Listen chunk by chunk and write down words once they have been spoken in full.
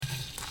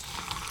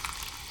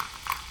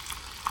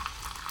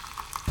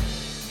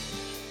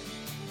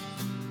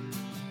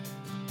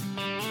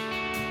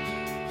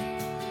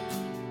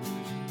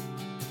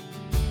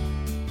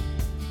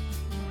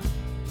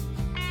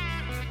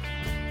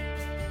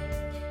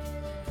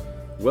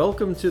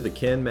Welcome to the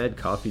CanMed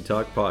Coffee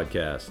Talk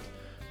podcast,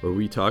 where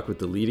we talk with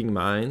the leading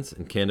minds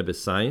in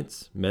cannabis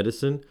science,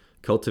 medicine,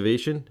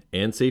 cultivation,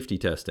 and safety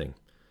testing.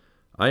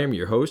 I am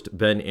your host,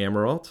 Ben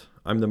Amirault.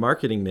 I'm the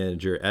marketing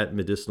manager at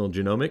Medicinal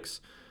Genomics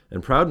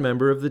and proud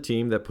member of the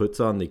team that puts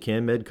on the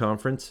CanMed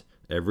conference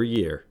every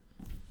year.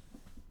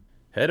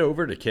 Head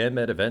over to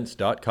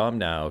canmedevents.com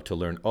now to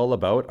learn all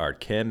about our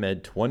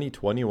CanMed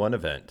 2021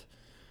 event.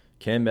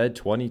 CanMed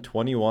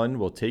 2021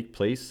 will take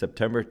place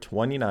September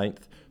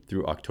 29th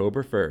through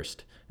October 1st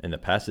in the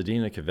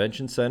Pasadena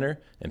Convention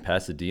Center in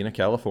Pasadena,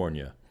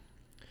 California.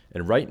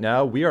 And right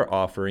now we are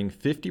offering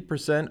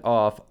 50%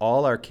 off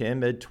all our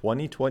CanMed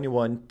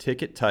 2021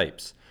 ticket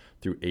types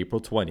through April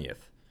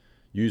 20th.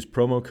 Use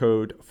promo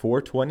code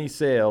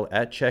 420SALE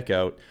at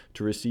checkout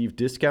to receive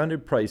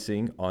discounted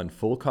pricing on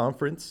full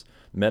conference,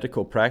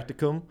 medical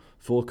practicum,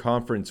 full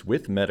conference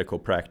with medical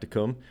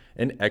practicum,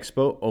 and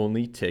expo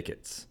only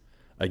tickets.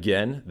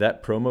 Again,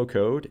 that promo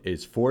code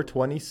is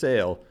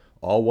 420SALE,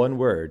 all one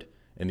word,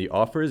 and the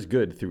offer is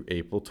good through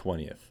April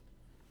 20th.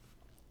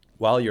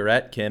 While you're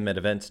at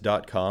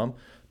canmedevents.com,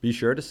 be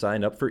sure to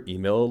sign up for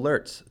email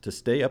alerts to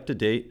stay up to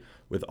date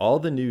with all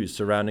the news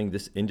surrounding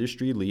this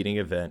industry-leading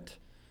event.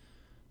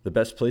 The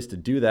best place to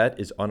do that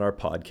is on our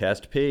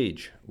podcast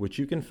page, which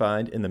you can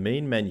find in the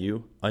main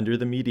menu under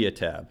the Media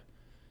tab.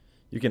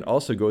 You can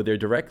also go there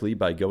directly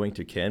by going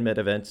to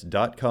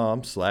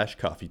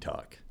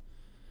canmedevents.com/coffeetalk.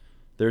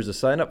 There's a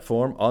sign-up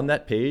form on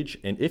that page,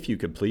 and if you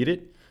complete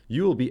it,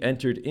 you will be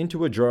entered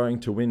into a drawing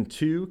to win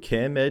 2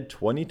 CanMed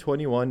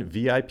 2021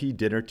 VIP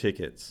dinner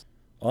tickets.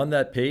 On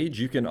that page,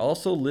 you can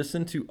also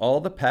listen to all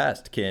the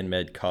past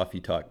CanMed Coffee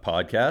Talk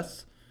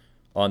podcasts.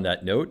 On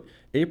that note,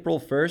 April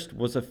 1st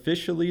was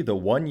officially the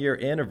 1-year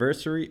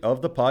anniversary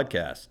of the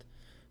podcast.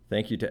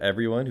 Thank you to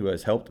everyone who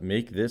has helped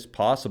make this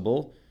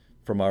possible,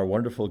 from our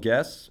wonderful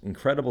guests,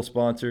 incredible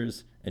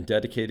sponsors, and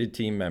dedicated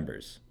team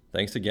members.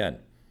 Thanks again.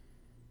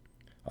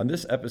 On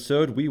this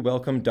episode, we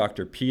welcome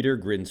Dr. Peter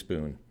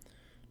Grinspoon.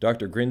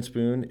 Dr.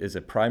 Grinspoon is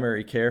a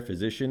primary care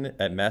physician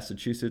at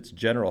Massachusetts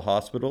General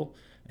Hospital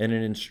and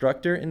an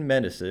instructor in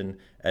medicine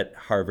at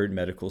Harvard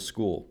Medical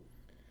School.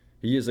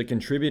 He is a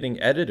contributing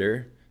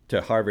editor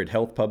to Harvard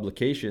Health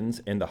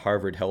Publications and the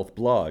Harvard Health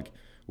blog,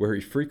 where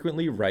he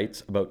frequently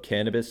writes about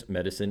cannabis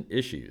medicine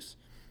issues.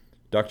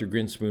 Dr.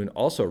 Grinspoon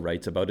also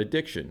writes about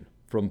addiction,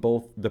 from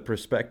both the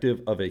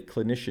perspective of a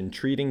clinician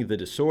treating the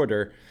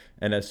disorder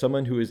and as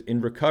someone who is in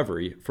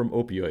recovery from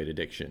opioid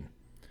addiction.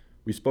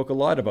 We spoke a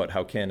lot about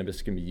how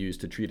cannabis can be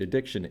used to treat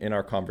addiction in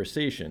our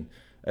conversation,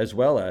 as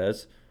well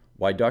as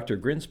why Dr.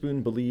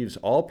 Grinspoon believes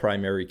all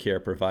primary care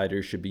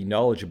providers should be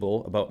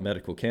knowledgeable about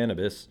medical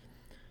cannabis,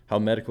 how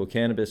medical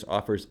cannabis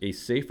offers a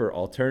safer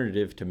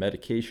alternative to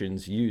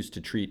medications used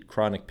to treat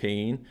chronic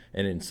pain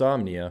and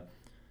insomnia,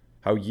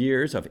 how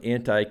years of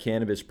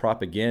anti-cannabis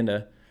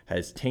propaganda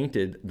has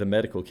tainted the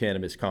medical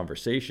cannabis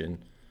conversation,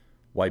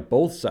 why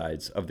both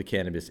sides of the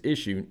cannabis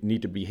issue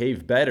need to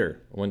behave better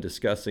when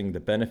discussing the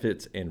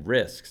benefits and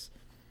risks,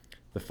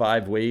 the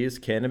 5 ways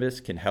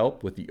cannabis can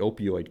help with the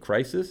opioid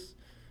crisis,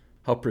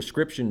 how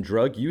prescription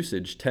drug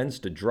usage tends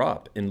to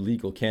drop in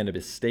legal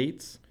cannabis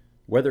states,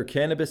 whether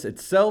cannabis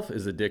itself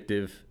is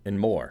addictive, and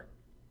more.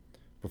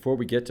 Before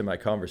we get to my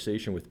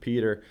conversation with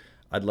Peter,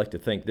 I'd like to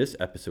thank this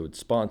episode's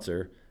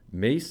sponsor,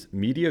 Mace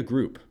Media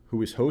Group,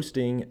 who is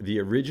hosting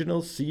the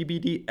original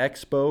CBD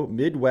Expo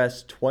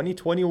Midwest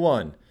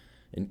 2021,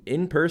 an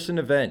in-person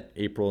event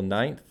April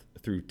 9th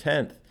through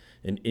 10th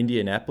in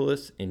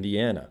Indianapolis,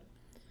 Indiana.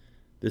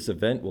 This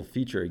event will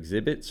feature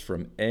exhibits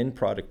from end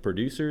product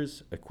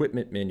producers,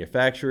 equipment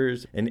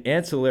manufacturers, and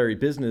ancillary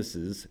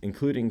businesses,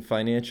 including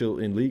financial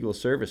and legal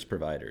service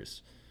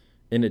providers.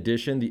 In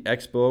addition, the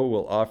expo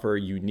will offer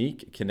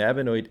unique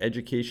cannabinoid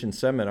education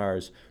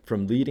seminars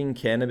from leading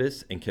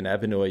cannabis and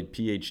cannabinoid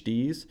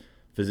PhDs,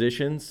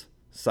 physicians,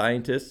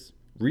 scientists,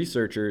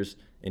 researchers,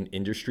 and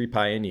industry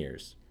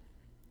pioneers.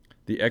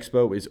 The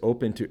expo is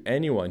open to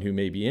anyone who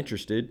may be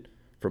interested,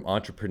 from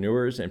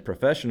entrepreneurs and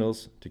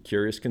professionals to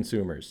curious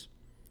consumers.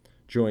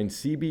 Join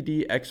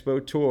CBD Expo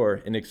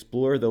Tour and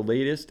explore the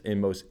latest and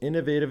most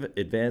innovative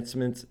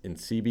advancements in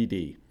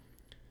CBD.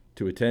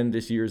 To attend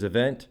this year's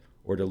event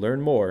or to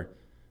learn more,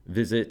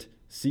 visit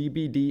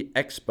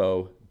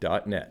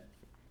cbdexpo.net.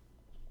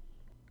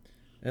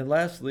 And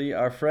lastly,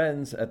 our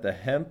friends at the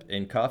Hemp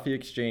and Coffee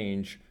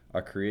Exchange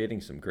are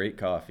creating some great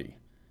coffee.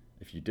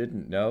 If you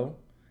didn't know,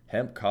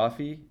 hemp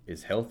coffee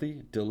is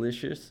healthy,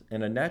 delicious,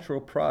 and a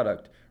natural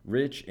product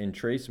rich in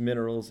trace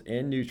minerals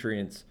and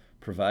nutrients,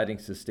 providing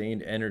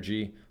sustained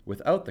energy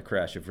without the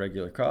crash of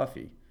regular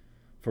coffee.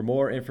 For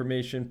more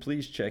information,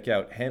 please check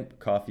out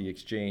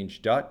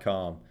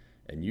hempcoffeeexchange.com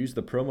and use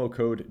the promo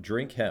code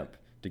DRINKHEMP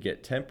to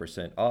get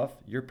 10% off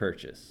your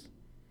purchase.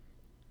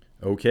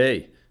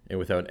 Okay, and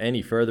without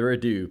any further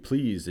ado,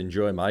 please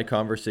enjoy my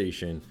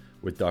conversation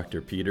with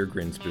Dr. Peter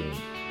Grinspoon.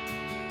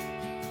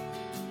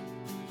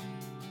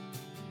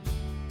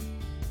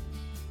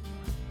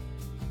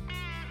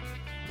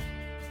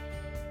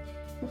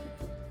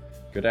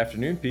 Good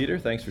afternoon, Peter.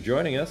 Thanks for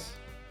joining us.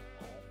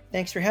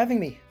 Thanks for having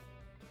me.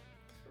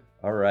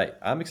 All right.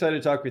 I'm excited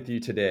to talk with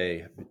you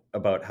today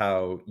about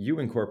how you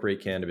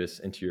incorporate cannabis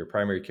into your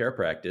primary care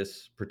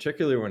practice,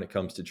 particularly when it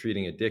comes to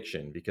treating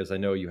addiction, because I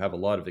know you have a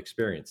lot of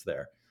experience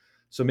there.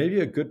 So,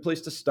 maybe a good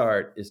place to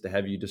start is to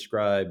have you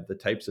describe the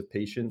types of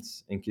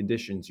patients and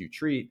conditions you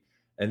treat,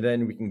 and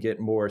then we can get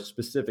more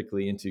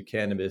specifically into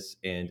cannabis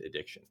and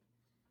addiction.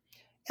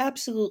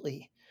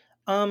 Absolutely.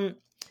 Um,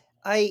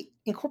 I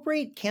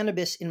incorporate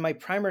cannabis in my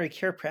primary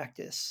care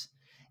practice,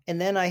 and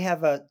then I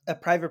have a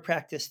private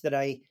practice that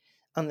I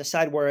on the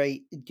side where I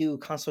do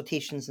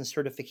consultations and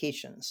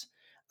certifications.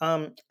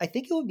 I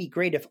think it would be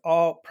great if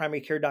all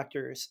primary care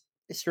doctors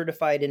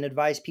certified and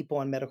advise people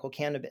on medical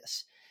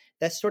cannabis.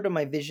 That's sort of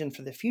my vision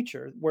for the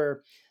future,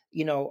 where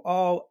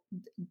all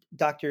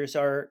doctors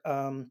are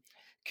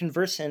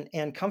conversant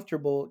and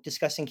comfortable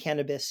discussing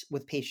cannabis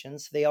with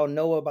patients. They all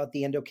know about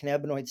the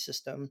endocannabinoid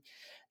system,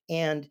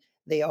 and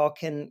they all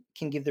can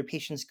give their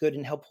patients good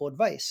and helpful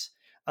advice.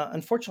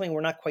 Unfortunately,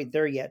 we're not quite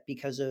there yet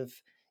because of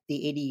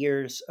the 80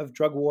 years of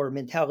drug war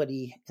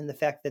mentality and the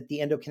fact that the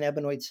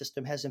endocannabinoid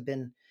system hasn't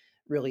been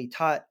really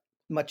taught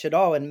much at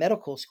all in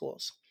medical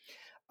schools.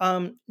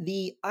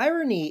 The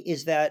irony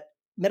is that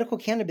medical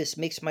cannabis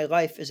makes my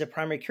life as a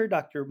primary care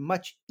doctor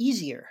much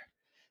easier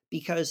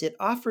because it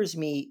offers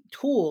me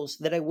tools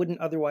that I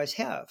wouldn't otherwise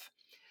have.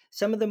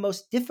 Some of the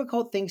most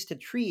difficult things to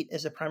treat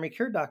as a primary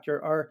care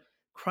doctor are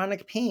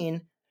chronic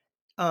pain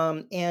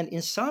and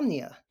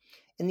insomnia.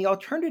 And the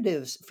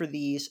alternatives for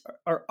these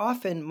are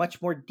often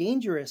much more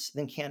dangerous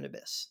than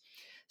cannabis.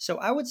 So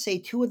I would say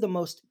two of the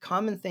most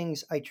common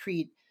things I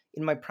treat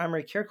in my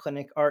primary care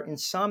clinic are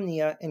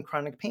insomnia and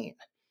chronic pain.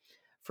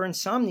 For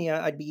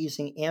insomnia, I'd be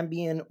using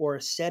Ambien or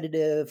a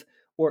sedative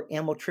or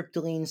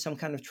amitriptyline, some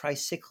kind of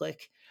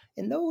tricyclic.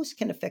 And those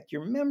can affect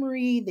your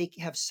memory. They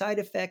have side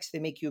effects. They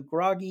make you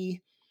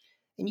groggy.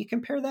 And you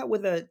compare that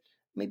with a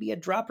maybe a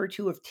drop or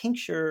two of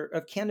tincture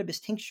of cannabis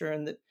tincture,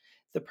 and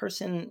the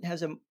person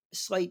has a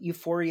slight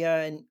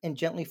euphoria and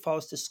gently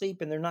falls to sleep,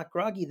 and they're not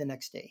groggy the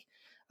next day.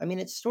 I mean,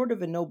 it's sort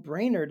of a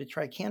no-brainer to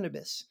try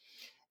cannabis.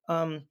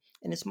 And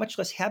it's much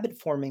less habit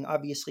forming,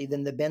 obviously,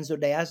 than the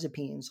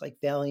benzodiazepines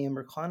like Valium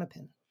or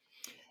Klonopin.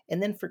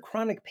 And then for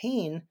chronic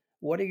pain,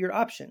 what are your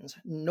options?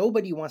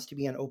 Nobody wants to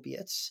be on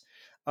opiates.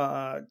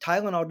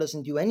 Tylenol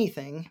doesn't do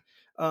anything.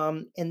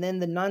 And then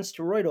the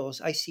nonsteroidals,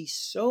 I see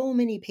so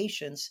many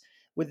patients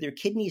with their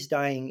kidneys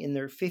dying in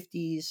their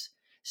 50s,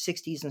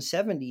 60s, and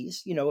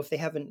 70s, if they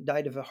haven't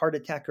died of a heart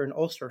attack or an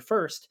ulcer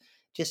first,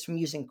 just from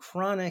using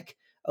chronic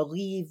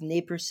Aleve,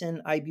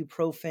 Naproxen,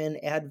 ibuprofen,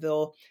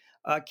 Advil.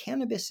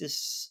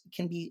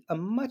 Can be a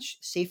much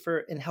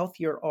safer and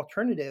healthier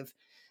alternative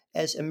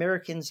as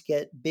Americans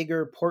get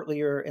bigger,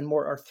 portlier, and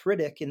more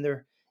arthritic in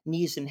their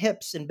knees and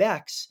hips and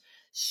backs.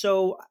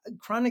 So,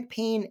 chronic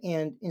pain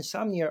and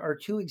insomnia are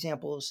two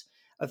examples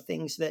of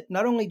things that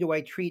not only do I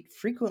treat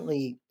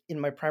frequently in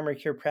my primary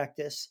care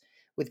practice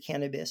with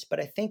cannabis, but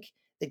I think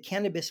that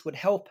cannabis would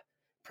help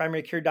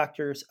primary care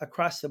doctors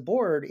across the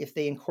board if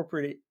they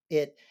incorporate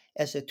it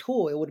as a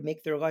tool. It would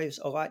make their lives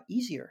a lot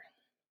easier.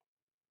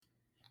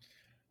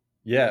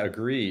 Yeah,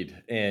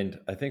 agreed. And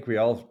I think we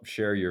all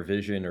share your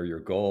vision or your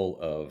goal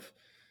of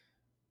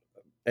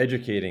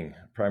educating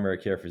primary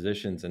care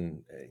physicians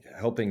and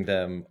helping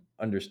them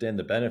understand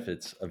the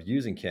benefits of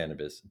using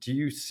cannabis. Do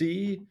you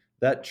see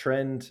that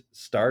trend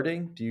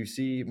starting? Do you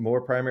see more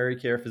primary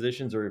care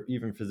physicians or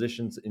even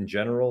physicians in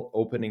general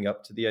opening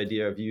up to the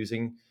idea of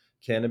using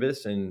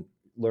cannabis and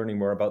learning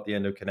more about the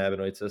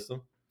endocannabinoid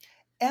system?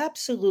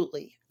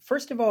 Absolutely.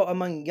 First of all,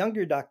 among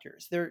younger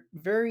doctors,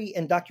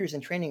 and doctors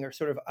in training are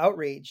sort of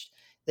outraged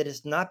that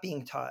is not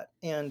being taught.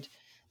 And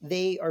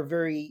they are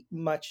very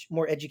much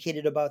more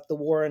educated about the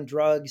war on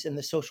drugs and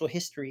the social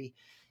history.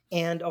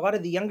 And a lot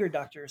of the younger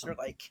doctors are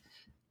like,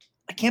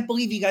 I can't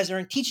believe you guys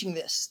aren't teaching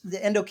this. The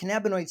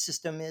endocannabinoid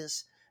system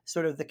is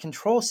sort of the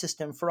control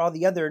system for all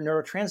the other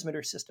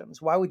neurotransmitter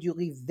systems. Why would you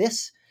leave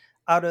this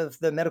out of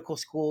the medical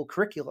school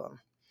curriculum?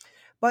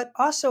 But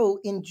also,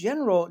 in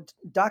general,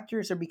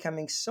 doctors are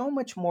becoming so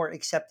much more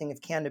accepting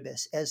of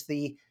cannabis as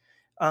the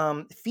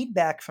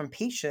feedback from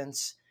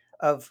patients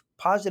of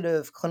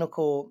positive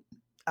clinical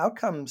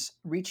outcomes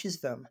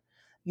reaches them.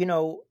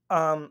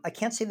 I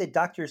can't say that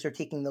doctors are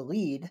taking the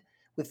lead.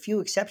 With few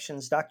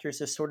exceptions, doctors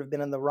have sort of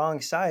been on the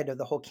wrong side of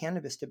the whole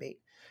cannabis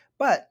debate.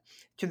 But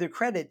to their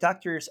credit,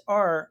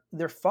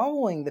 they're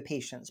following the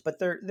patients, but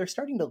they're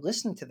starting to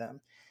listen to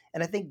them.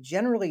 And I think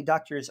generally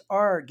doctors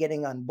are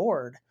getting on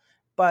board,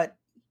 but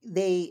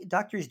they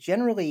doctors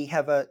generally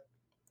have a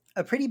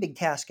pretty big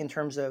task in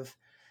terms of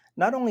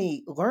not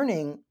only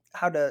learning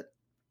how to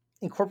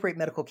incorporate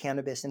medical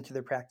cannabis into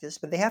their practice,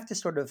 but they have to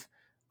sort of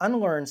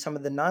unlearn some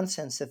of the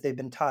nonsense that they've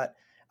been taught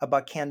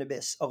about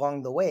cannabis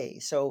along the way.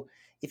 So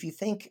if you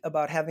think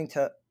about having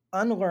to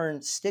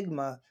unlearn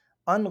stigma,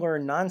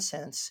 unlearn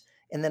nonsense,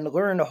 and then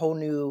learn a whole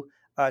new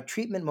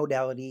treatment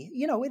modality,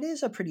 it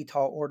is a pretty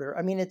tall order.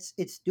 I mean, it's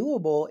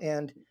doable,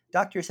 and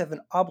doctors have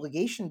an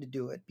obligation to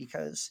do it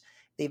because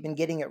they've been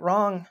getting it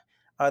wrong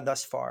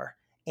thus far,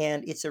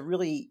 and it's a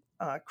really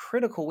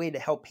critical way to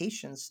help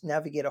patients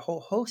navigate a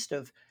whole host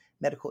of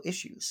medical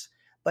issues.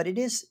 but it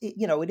is, it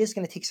is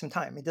going to take some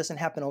time. It doesn't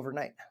happen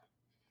overnight.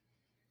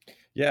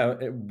 Yeah,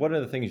 one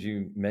of the things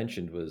you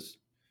mentioned was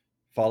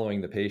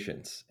following the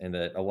patients, and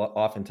that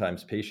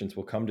oftentimes patients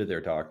will come to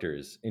their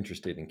doctors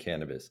interested in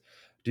cannabis.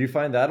 Do you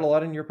find that a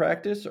lot in your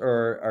practice,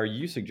 or are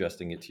you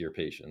suggesting it to your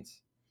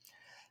patients?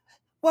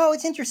 Well,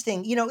 it's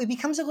interesting. It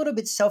becomes a little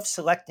bit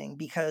self-selecting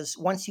because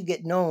once you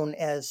get known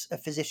as a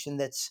physician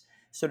that's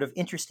sort of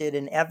interested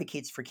and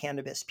advocates for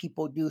cannabis,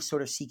 people do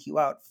sort of seek you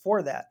out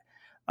for that.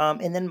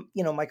 And then,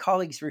 my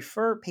colleagues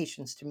refer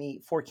patients to me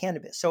for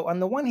cannabis. So on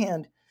the one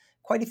hand,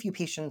 quite a few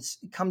patients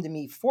come to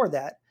me for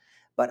that.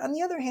 But on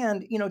the other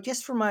hand,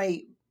 just for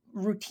my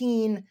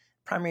routine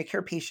primary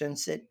care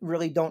patients that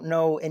really don't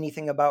know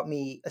anything about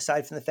me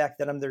aside from the fact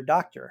that I'm their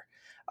doctor,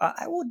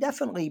 I will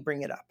definitely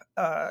bring it up.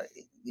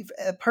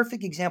 A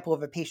perfect example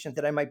of a patient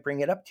that I might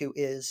bring it up to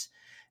is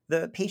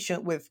the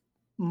patient with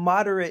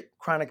moderate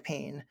chronic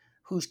pain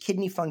whose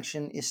kidney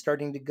function is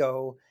starting to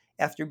go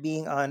after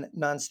being on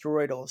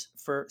nonsteroidals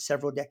for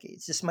several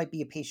decades. This might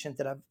be a patient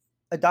that I've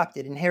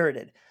adopted,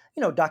 inherited.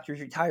 Doctors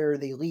retire,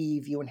 they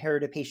leave, you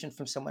inherit a patient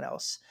from someone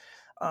else.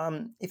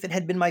 If it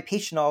had been my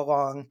patient all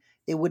along,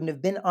 they wouldn't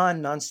have been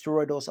on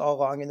nonsteroidals all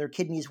along, and their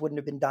kidneys wouldn't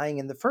have been dying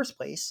in the first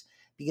place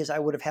because I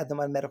would have had them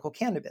on medical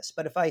cannabis.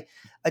 But if I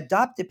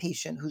adopt a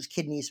patient whose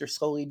kidneys are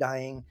slowly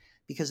dying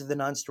because of the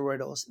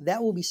nonsteroidals,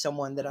 that will be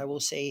someone that I will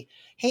say,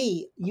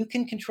 hey, you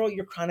can control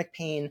your chronic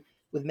pain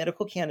with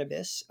medical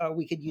cannabis.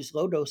 We could use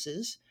low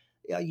doses.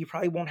 You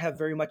probably won't have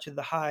very much of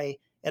the high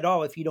at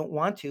all if you don't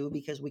want to,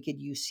 because we could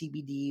use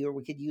CBD, or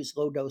we could use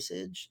low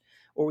dosage,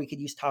 or we could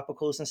use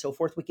topicals and so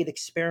forth. We could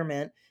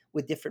experiment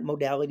with different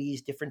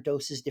modalities, different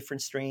doses,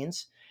 different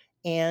strains,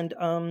 and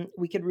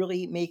we could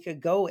really make a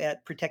go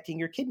at protecting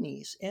your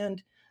kidneys.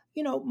 And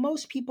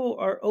most people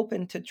are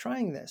open to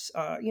trying this.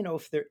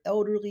 If they're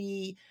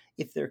elderly,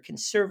 if they're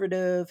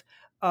conservative,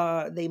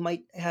 they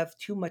might have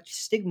too much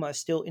stigma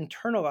still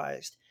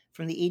internalized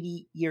from the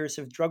 80 years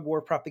of drug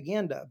war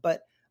propaganda.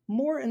 But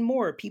more and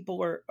more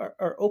people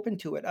are open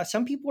to it.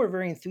 Some people are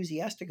very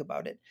enthusiastic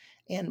about it,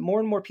 and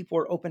more people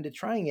are open to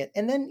trying it.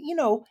 And then,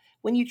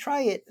 when you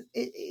try it,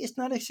 it's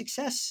not a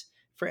success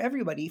for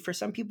everybody. For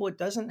some people, it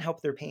doesn't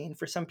help their pain.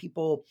 For some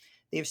people,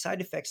 they have side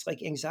effects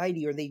like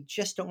anxiety, or they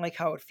just don't like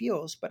how it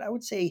feels. But I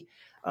would say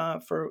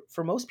for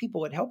most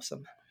people, it helps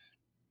them.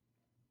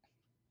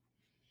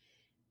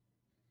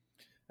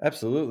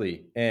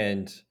 Absolutely.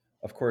 And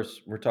of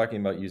course, we're talking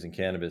about using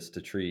cannabis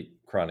to treat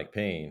chronic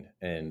pain.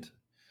 And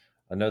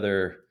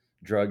another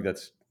drug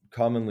that's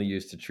commonly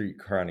used to treat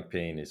chronic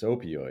pain is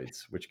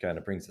opioids, which kind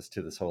of brings us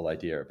to this whole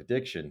idea of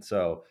addiction.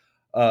 So,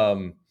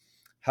 um,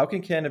 how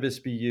can cannabis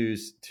be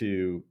used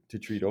to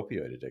treat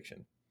opioid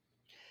addiction?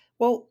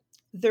 Well,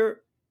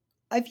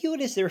 I view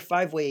it as there are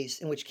 5 ways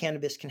in which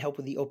cannabis can help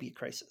with the opiate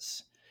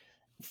crisis.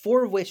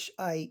 4 of which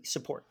I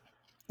support,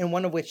 and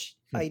one of which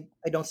Hmm. I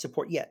don't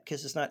support yet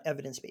because it's not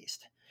evidence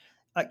based.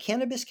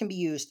 Cannabis can be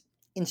used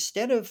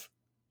instead of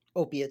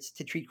opiates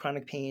to treat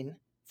chronic pain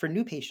for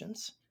new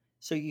patients.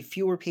 So you have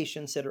fewer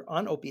patients that are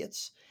on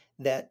opiates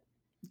that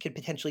could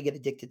potentially get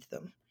addicted to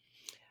them.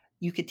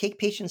 You could take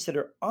patients that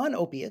are on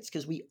opiates,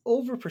 because we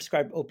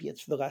overprescribed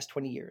opiates for the last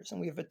 20 years, and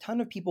we have a ton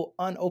of people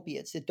on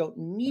opiates that don't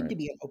need to Right.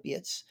 be on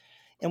opiates,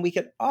 and we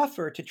could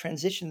offer to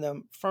transition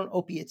them from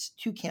opiates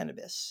to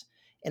cannabis,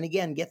 and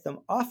again get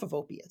them off of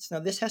opiates. Now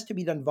this has to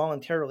be done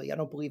voluntarily. I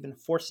don't believe in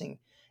forcing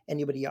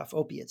anybody off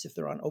opiates if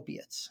they're on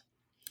opiates.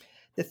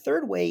 The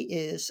third way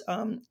is,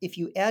 if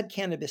you add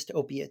cannabis to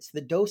opiates,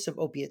 the dose of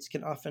opiates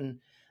can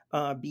often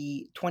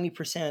be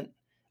 20%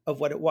 of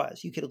what it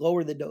was. You could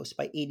lower the dose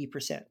by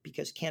 80%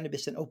 because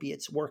cannabis and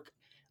opiates work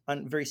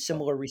on very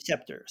Wow. similar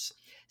receptors.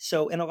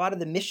 So, and a lot of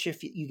the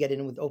mischief you get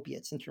in with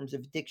opiates in terms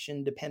of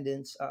addiction,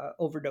 dependence,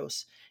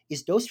 overdose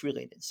is dose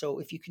related. So,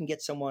 if you can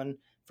get someone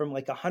from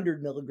like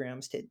 100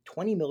 milligrams to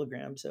 20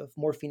 milligrams of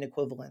morphine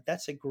equivalent,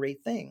 that's a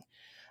great thing.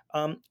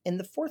 And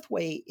the fourth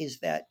way is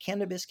that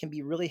cannabis can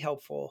be really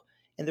helpful.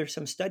 And there's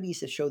some studies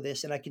that show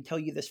this, and I can tell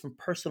you this from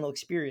personal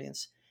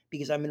experience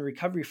because I'm in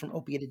recovery from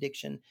opiate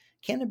addiction.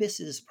 Cannabis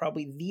is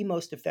probably the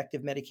most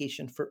effective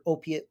medication for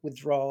opiate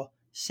withdrawal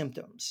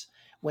symptoms.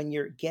 When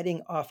you're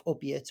getting off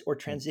opiates or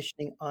Hmm.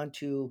 transitioning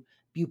onto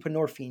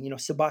buprenorphine,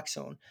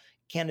 Suboxone,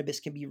 cannabis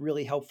can be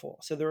really helpful.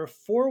 So there are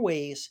 4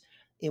 ways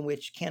in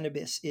which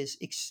cannabis is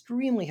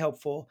extremely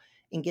helpful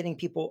in getting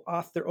people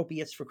off their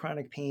opiates for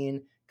chronic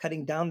pain,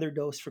 cutting down their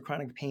dose for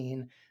chronic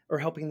pain, or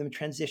helping them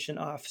transition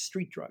off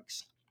street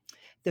drugs.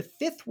 The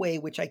fifth way,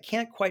 which I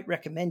can't quite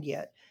recommend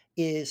yet,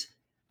 is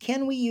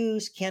can we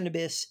use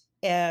cannabis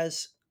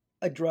as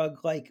a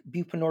drug like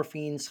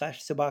buprenorphine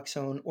slash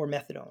Suboxone or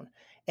methadone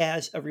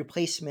as a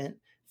replacement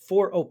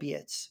for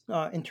opiates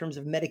in terms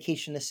of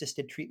medication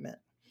assisted treatment?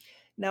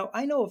 Now,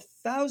 I know of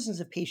thousands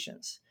of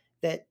patients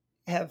that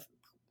have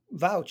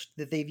vouched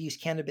that they've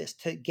used cannabis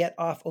to get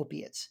off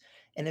opiates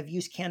and have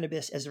used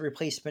cannabis as a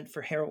replacement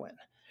for heroin.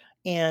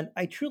 And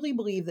I truly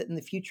believe that in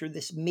the future,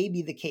 this may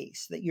be the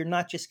case, that you're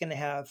not just going to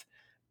have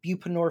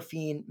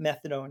buprenorphine,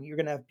 methadone, you're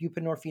going to have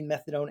buprenorphine,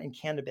 methadone, and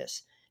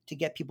cannabis to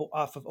get people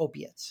off of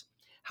opiates.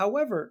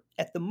 However,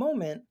 at the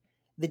moment,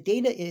 The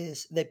data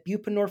is that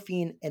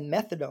buprenorphine and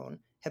methadone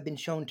have been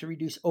shown to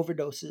reduce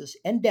overdoses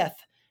and death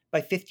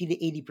by 50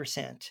 to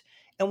 80%.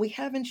 And we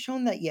haven't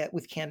shown that yet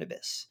with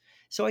cannabis.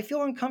 So I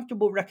feel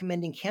uncomfortable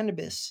recommending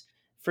cannabis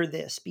for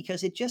this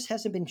because it just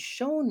hasn't been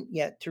shown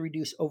yet to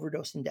reduce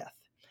overdose and death.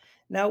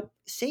 Now,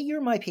 say you're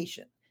my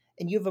patient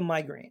and you have a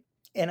migraine,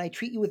 and I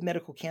treat you with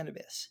medical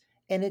cannabis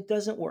and it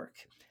doesn't work.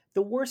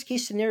 The worst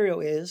case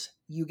scenario is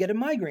you get a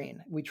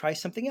migraine, we try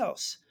something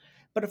else.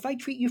 But if I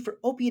treat you for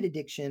opiate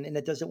addiction and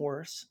it doesn't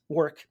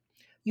work,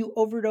 you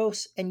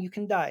overdose and you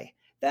can die.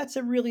 That's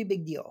a really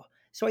big deal.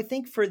 So I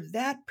think for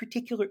that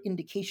particular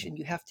indication,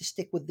 you have to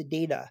stick with the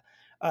data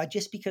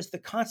just because the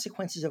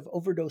consequences of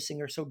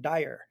overdosing are so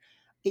dire.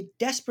 It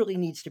desperately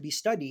needs to be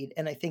studied.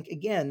 And I think,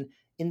 again,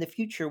 in the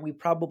future, we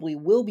probably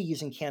will be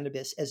using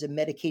cannabis as a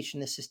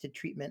medication assisted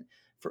treatment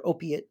for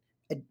opiate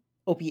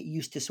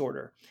use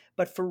disorder.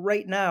 But for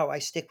right now, I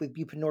stick with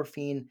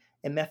buprenorphine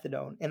and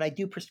methadone. And I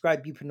do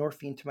prescribe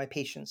buprenorphine to my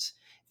patients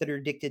that are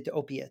addicted to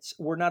opiates.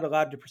 We're not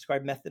allowed to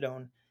prescribe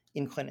methadone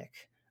in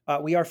clinic.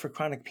 We are for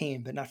chronic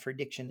pain, but not for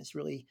addiction. It's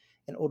really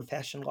an old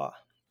fashioned law.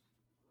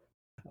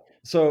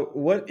 So,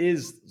 what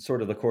is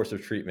sort of the course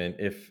of treatment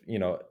if,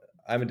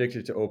 I'm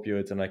addicted to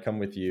opioids and I come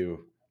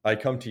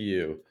to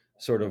you,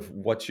 sort of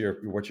what's your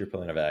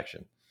plan of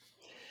action?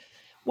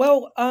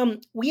 Well,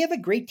 we have a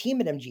great team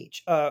at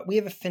MGH. We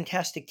have a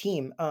fantastic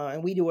team,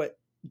 and we do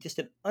just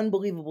an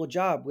unbelievable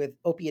job with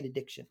opiate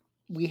addiction.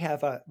 We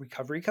have a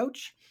recovery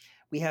coach,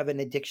 we have an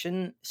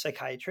addiction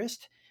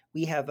psychiatrist,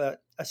 we have a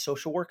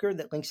social worker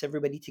that links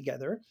everybody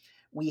together.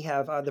 We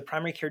have the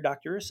primary care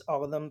doctors;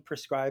 all of them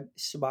prescribe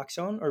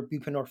Suboxone or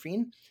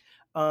buprenorphine.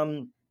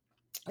 Um,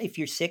 if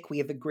you're sick, we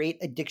have a great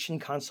addiction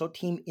consult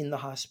team in the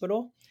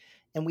hospital.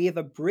 And we have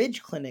a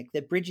bridge clinic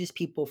that bridges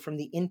people from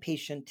the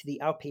inpatient to the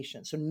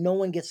outpatient. So no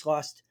one gets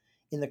lost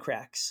in the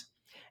cracks.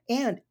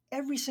 And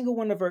every single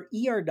one of our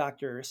ER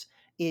doctors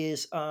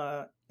is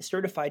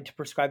certified to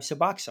prescribe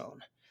Suboxone.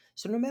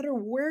 So no matter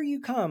where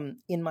you come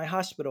in my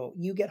hospital,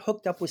 you get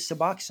hooked up with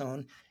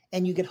Suboxone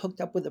and you get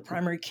hooked up with a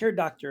primary care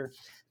doctor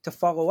to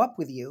follow up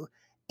with you.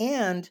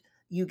 And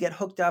you get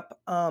hooked up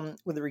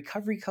with a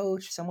recovery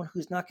coach, someone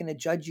who's not going to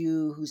judge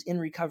you, who's in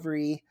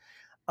recovery,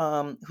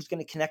 who's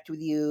going to connect with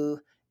you.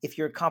 If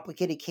you're a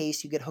complicated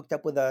case, you get hooked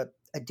up with a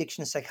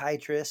addiction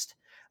psychiatrist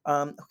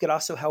who could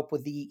also help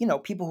with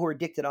people who are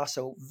addicted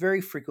also very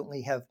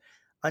frequently have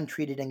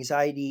untreated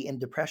anxiety and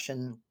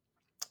depression.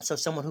 So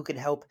someone who could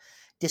help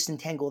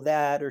disentangle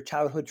that or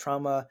childhood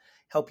trauma,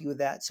 help you with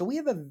that. So we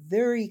have a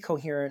very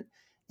coherent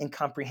and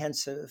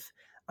comprehensive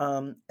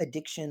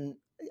addiction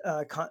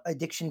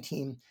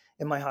team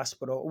in my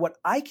hospital. What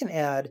I can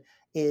add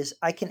is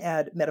I can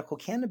add medical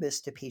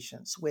cannabis to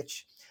patients,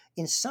 which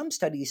in some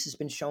studies has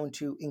been shown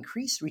to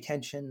increase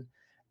retention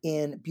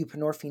in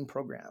buprenorphine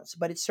programs,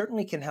 but it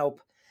certainly can help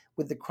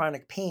with the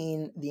chronic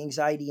pain, the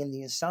anxiety, and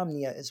the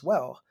insomnia as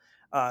well.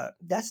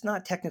 That's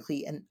not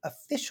technically an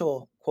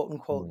official quote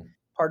unquote Mm.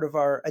 part of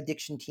our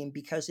addiction team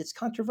because it's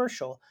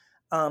controversial.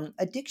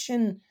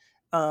 Addiction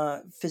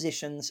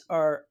physicians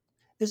are,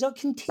 there's a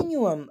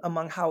continuum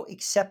among how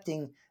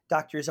accepting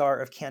doctors are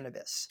of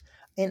cannabis.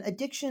 And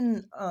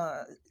addiction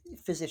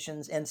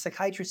physicians and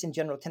psychiatrists in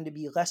general tend to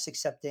be less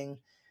accepting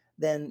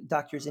than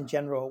doctors in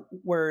general,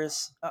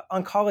 whereas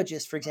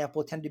oncologists, for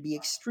example, tend to be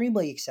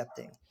extremely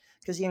accepting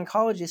because the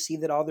oncologists see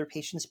that all their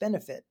patients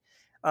benefit.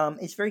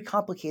 It's very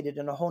complicated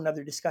and a whole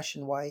nother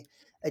discussion why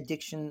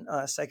addiction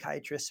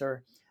psychiatrists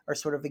are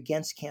sort of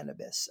against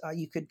cannabis.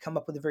 You could come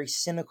up with a very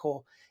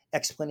cynical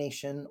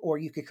explanation, or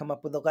you could come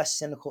up with a less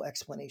cynical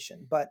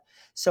explanation. But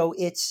so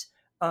it's,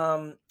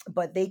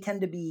 but they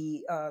tend to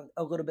be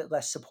a little bit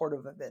less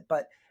supportive of it.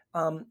 But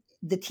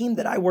the teams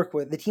that I work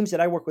with at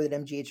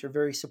MGH are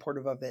very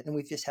supportive of it, and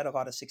we've just had a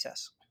lot of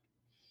success.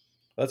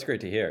 That's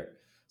great to hear.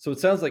 So it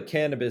sounds like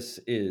cannabis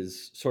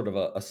is sort of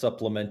a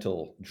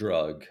supplemental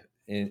drug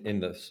in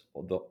this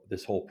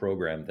whole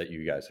program that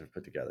you guys have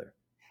put together.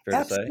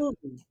 Fair to say?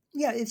 Absolutely.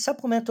 Yeah, it's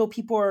supplemental.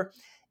 People are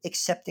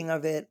accepting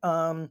of it.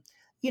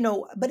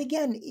 But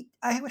again,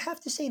 I would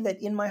have to say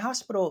that in my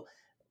hospital,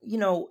 you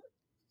know,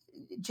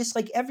 just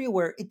like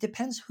everywhere, it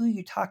depends who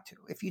you talk to.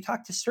 If you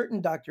talk to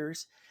certain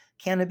doctors,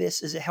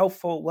 cannabis is a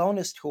helpful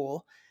wellness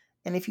tool.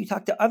 And if you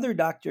talk to other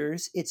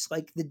doctors, it's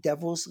like the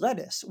devil's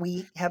lettuce.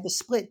 We have a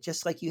split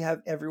just like you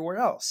have everywhere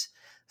else.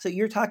 So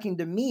you're talking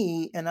to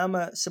me and I'm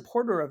a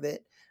supporter of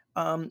it.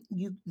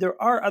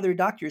 There are other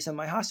doctors in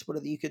my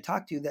hospital that you could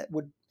talk to that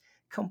would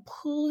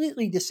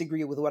completely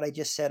disagree with what I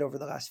just said over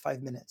the last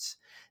 5 minutes.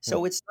 Hmm.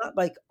 So it's not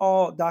like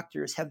all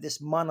doctors have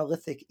this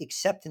monolithic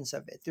acceptance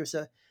of it. There's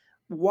a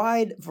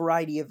wide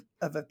variety of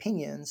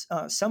opinions,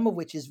 some of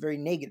which is very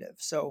negative.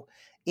 So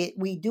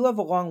we do have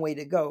a long way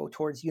to go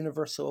towards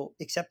universal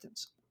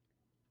acceptance.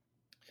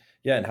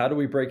 Yeah, and how do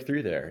we break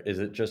through there? Is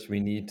it just we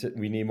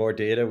need more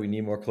data, we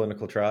need more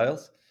clinical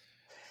trials?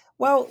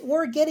 Well,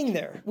 we're getting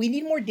there. We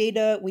need more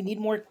data. We need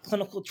more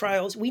clinical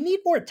trials. We need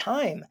more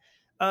time.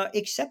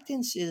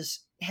 Acceptance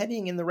is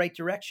heading in the right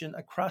direction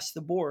across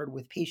the board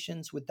with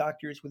patients, with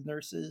doctors, with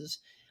nurses,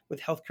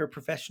 with healthcare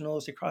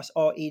professionals across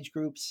all age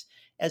groups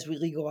as we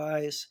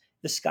legalize.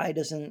 The sky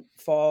doesn't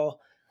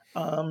fall.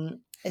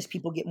 As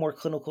people get more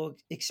clinical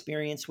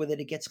experience with it,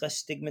 it gets less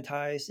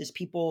stigmatized. As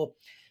people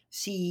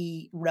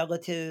see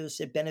relatives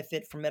that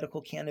benefit from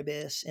medical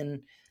cannabis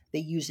and they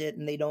use it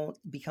and they don't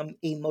become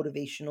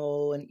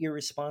amotivational and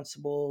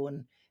irresponsible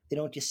and they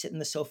don't just sit in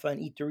the sofa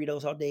and eat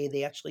Doritos all day.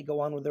 They actually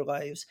go on with their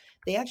lives.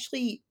 They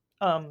actually,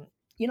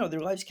 their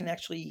lives can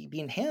actually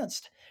be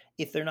enhanced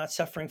if they're not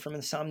suffering from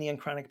insomnia and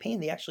chronic pain.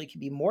 They actually can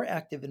be more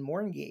active and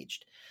more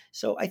engaged.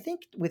 So I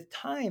think with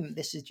time,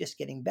 this is just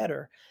getting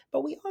better.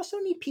 But we also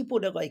need people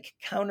to like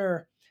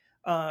counter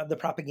the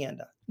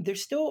propaganda.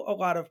 There's still a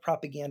lot of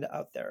propaganda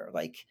out there.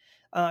 Like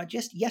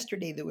just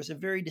yesterday, there was a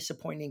very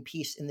disappointing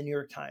piece in the New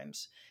York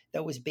Times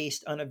that was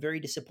based on a very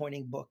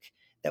disappointing book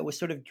that was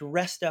sort of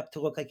dressed up to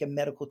look like a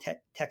medical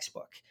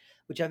textbook,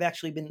 which I've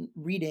actually been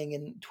reading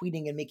and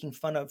tweeting and making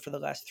fun of for the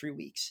last 3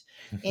 weeks.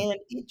 And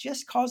it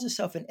just calls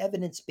itself an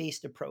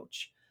evidence-based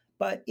approach.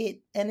 But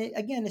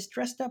again, it's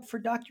dressed up for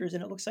doctors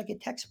and it looks like a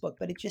textbook,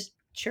 but it just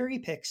cherry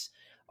picks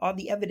all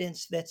the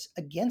evidence that's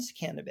against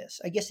cannabis.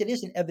 I guess it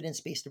is an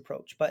evidence-based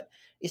approach, but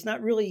it's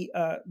not really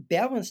a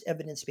balanced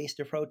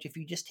evidence-based approach if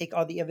you just take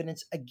all the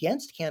evidence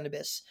against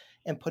cannabis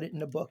and put it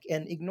in a book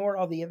and ignore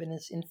all the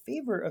evidence in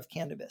favor of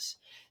cannabis.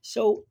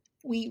 So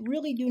we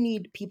really do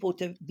need people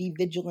to be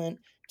vigilant,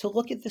 to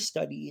look at the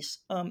studies.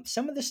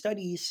 Some of the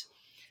studies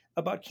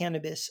about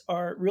cannabis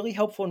are really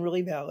helpful and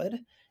really valid,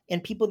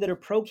 and people that are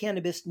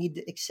pro-cannabis need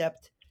to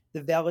accept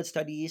the valid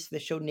studies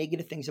that show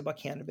negative things about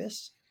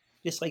cannabis,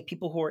 just like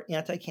people who are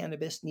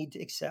anti-cannabis need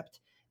to accept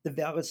the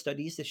valid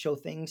studies that show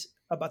things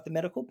about the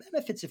medical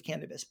benefits of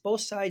cannabis. Both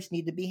sides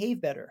need to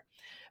behave better.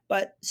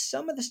 But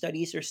some of the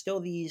studies are still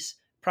these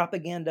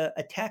propaganda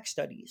attack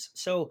studies.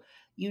 So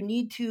you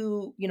need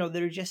to,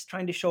 they're just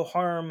trying to show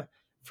harm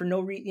for no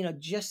reason,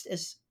 just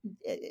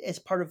as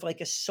part of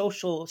like a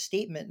social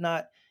statement,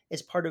 not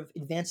as part of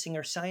advancing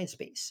our science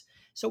base.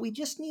 So we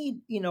just need,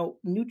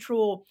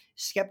 neutral,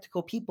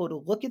 skeptical people to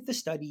look at the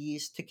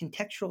studies, to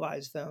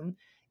contextualize them.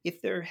 If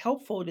they're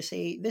helpful, to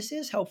say, this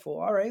is helpful.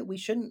 All right, we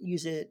shouldn't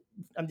use it.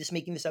 I'm just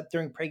making this up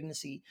during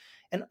pregnancy.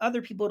 And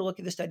other people to look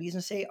at the studies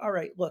and say, all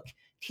right, look,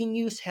 teen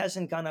use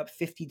hasn't gone up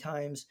 50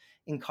 times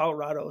in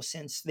Colorado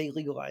since they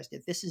legalized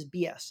it. This is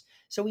BS.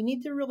 So we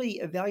need to really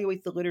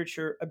evaluate the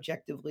literature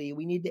objectively.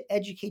 We need to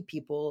educate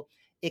people,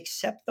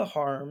 accept the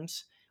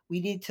harms. We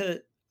need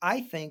to,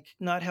 I think,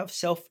 not have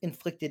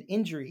self-inflicted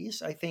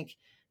injuries. I think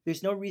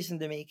there's no reason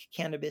to make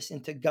cannabis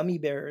into gummy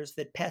bears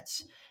that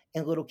pets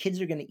and little kids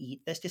are going to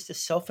eat. That's just a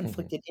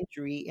self-inflicted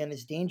injury and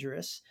is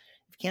dangerous.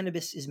 If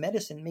cannabis is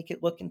medicine, make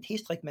it look and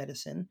taste like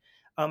medicine.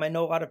 I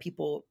know a lot of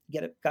people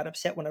got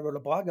upset when I wrote a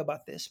blog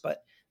about this,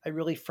 but I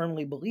really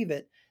firmly believe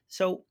it.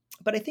 So,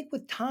 but I think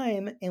with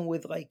time and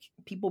with like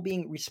people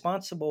being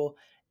responsible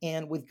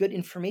and with good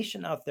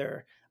information out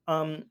there,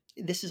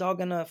 this is all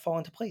going to fall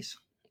into place.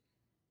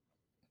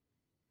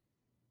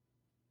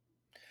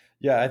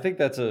 Yeah, I think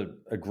that's a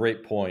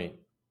great point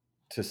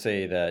to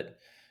say that,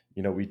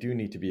 we do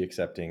need to be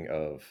accepting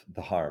of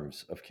the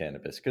harms of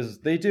cannabis because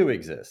they do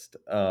exist.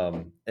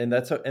 And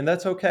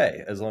that's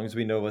okay as long as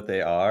we know what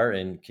they are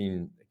and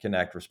can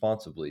act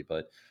responsibly.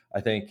 But I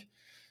think,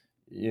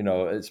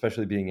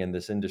 especially being in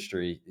this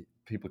industry,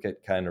 people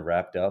get kind of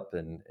wrapped up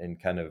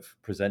and kind of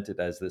present it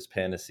as this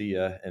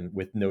panacea and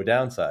with no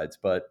downsides,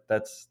 but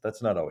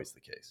that's not always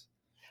the case.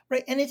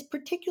 Right. And it's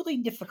particularly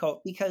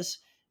difficult because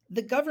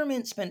the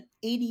government spent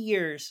 80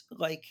 years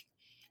like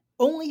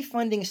only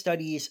funding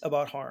studies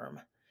about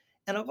harm.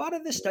 And a lot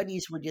of the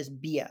studies were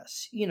just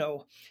BS.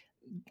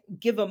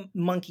 Give a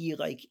monkey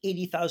like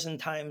 80,000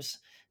 times,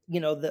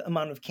 the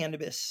amount of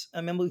cannabis.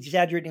 I'm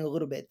exaggerating a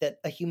little bit that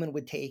a human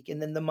would take.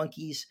 And then the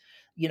monkey's,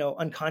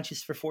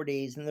 unconscious for 4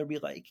 days. And they'll be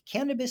like,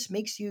 cannabis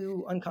makes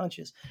you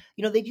unconscious.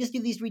 They just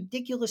do these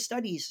ridiculous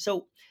studies.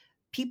 So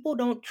people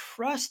don't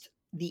trust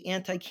the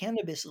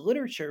anti-cannabis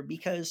literature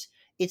because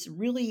it's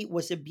really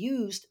was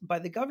abused by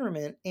the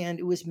government and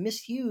it was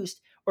misused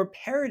or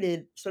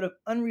parroted sort of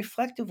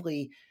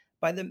unreflectively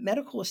by the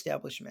medical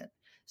establishment.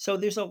 So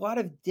there's a lot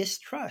of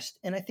distrust.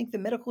 And I think the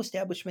medical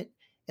establishment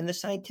and the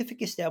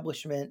scientific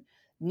establishment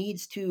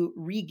needs to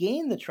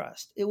regain the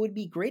trust. It would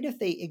be great if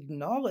they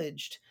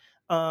acknowledged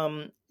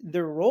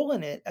their role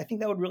in it. I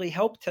think that would really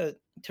help to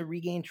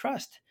regain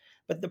trust.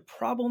 But the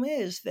problem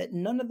is that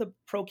none of the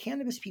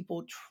pro-cannabis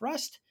people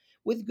trust,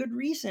 with good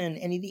reason,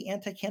 any of the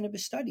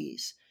anti-cannabis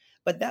studies.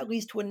 But that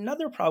leads to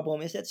another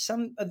problem is that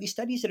some of these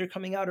studies that are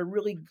coming out are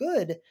really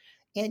good,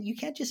 and you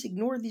can't just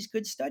ignore these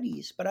good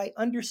studies. But I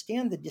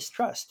understand the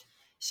distrust.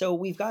 So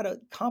we've got a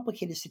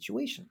complicated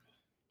situation.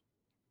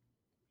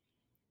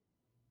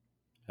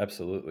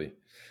 Absolutely.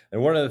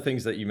 And one of the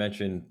things that you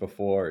mentioned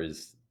before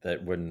is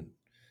that when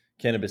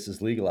cannabis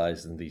is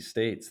legalized in these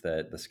states,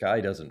 that the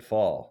sky doesn't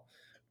fall.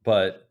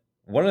 But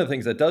one of the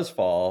things that does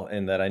fall,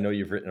 and that I know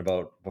you've written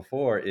about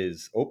before,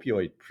 is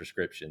opioid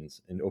prescriptions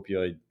and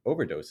opioid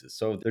overdoses.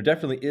 So there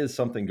definitely is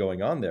something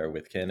going on there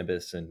with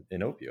cannabis and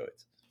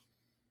opioids.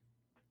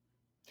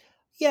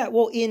 Yeah,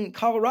 well, in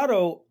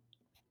Colorado,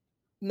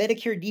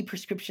 Medicare D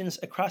prescriptions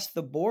across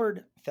the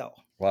board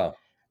fell, Wow.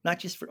 not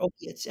just for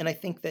opiates. And I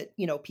think that,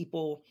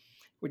 people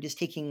were just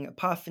taking a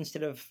puff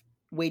instead of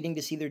waiting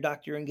to see their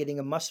doctor and getting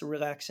a muscle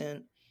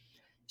relaxant.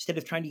 Instead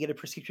of trying to get a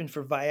prescription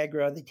for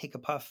Viagra, they take a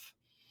puff.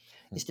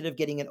 Instead of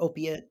getting an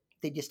opiate,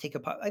 they just take a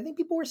puff. I think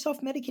people were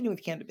self-medicating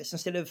with cannabis.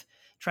 Instead of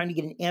trying to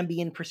get an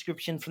Ambien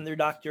prescription from their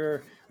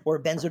doctor or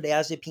a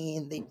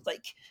benzodiazepine, they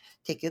like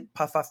take a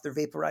puff off their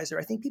vaporizer.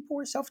 I think people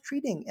were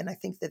self-treating, and I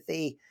think that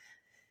they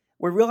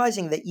were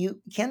realizing that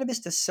cannabis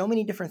does so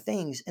many different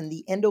things, and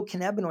the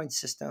endocannabinoid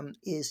system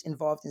is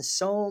involved in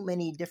so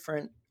many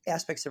different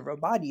aspects of our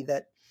body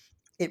that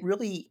it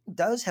really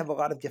does have a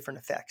lot of different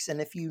effects.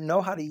 And if you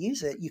know how to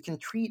use it, you can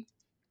treat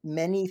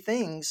many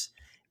things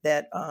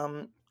that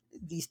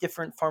these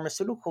different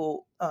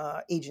pharmaceutical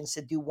agents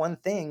that do one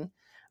thing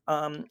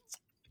um,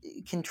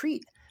 can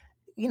treat.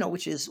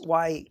 Which is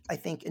why I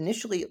think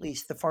initially, at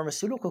least, the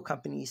pharmaceutical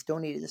companies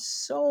donated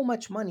so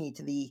much money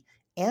to the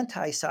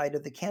anti side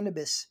of the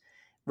cannabis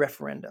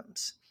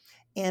referendums.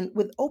 And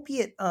with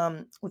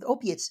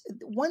opiates,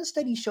 one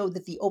study showed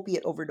that the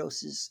opiate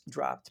overdoses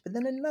dropped, but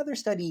then another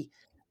study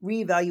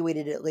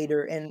reevaluated it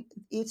later, and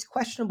it's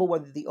questionable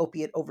whether the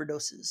opiate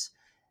overdoses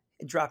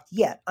dropped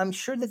yet. I'm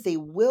sure that they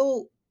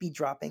will be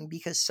dropping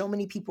because so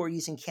many people are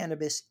using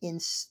cannabis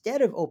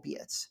instead of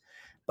opiates,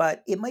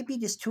 but it might be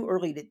just too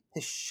early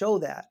to show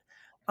that.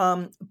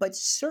 But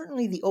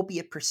certainly the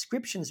opiate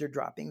prescriptions are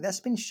dropping. That's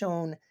been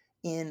shown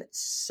in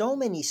so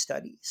many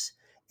studies.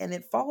 And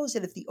it follows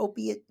that if the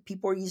opiate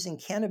people are using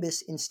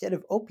cannabis instead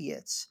of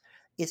opiates,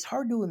 it's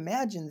hard to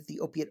imagine that the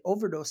opiate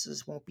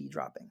overdoses won't be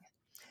dropping.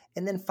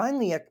 And then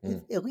finally,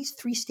 Mm. at least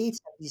 3 states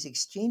have these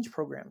exchange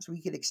programs where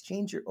you could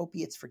exchange your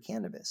opiates for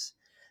cannabis.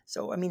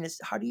 So, I mean, it's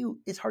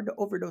hard to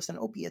overdose on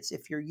opiates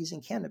if you're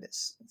using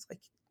cannabis. It's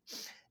like,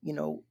 you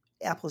know,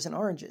 apples and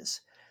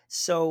oranges.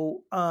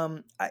 So,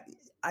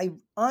 I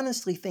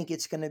honestly think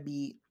it's going to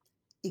be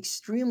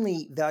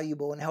extremely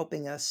valuable in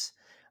helping us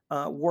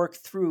work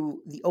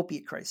through the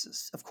opiate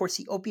crisis. Of course,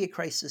 the opiate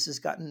crisis has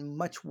gotten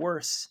much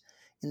worse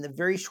in the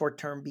very short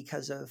term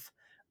because of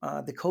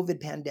the COVID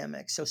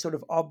pandemic. So, sort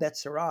of all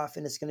bets are off,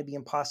 and it's going to be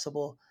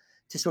impossible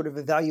to sort of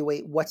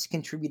evaluate what's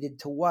contributed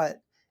to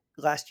what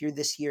last year,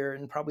 this year,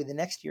 and probably the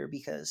next year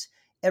because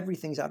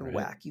everything's out of Right.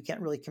 whack. You can't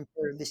really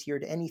compare this year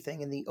to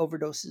anything, and the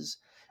overdoses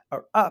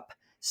are up.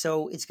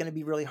 So, it's going to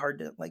be really hard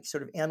to like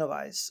sort of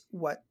analyze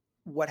what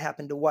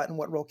happened to what and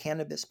what role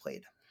cannabis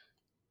played.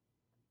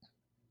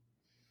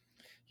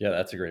 Yeah,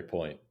 that's a great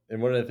point.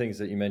 And one of the things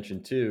that you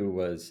mentioned too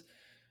was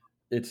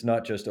it's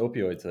not just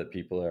opioids that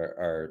people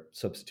are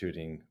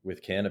substituting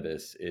with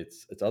cannabis.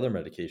 It's other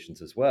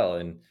medications as well.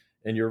 And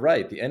you're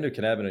right, the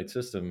endocannabinoid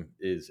system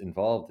is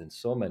involved in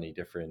so many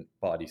different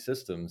body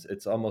systems.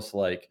 It's almost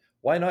like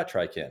why not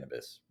try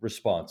cannabis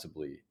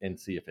responsibly and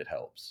see if it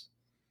helps?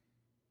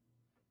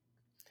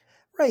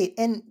 Right.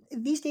 And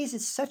these days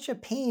it's such a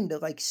pain to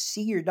like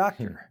see your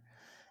Hmm. doctor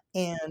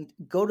and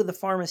go to the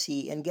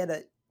pharmacy and get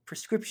a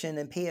prescription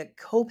and pay a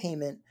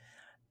copayment.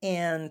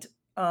 And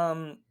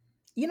um,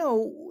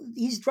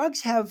 these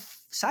drugs have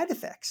side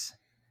effects.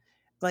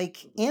 Like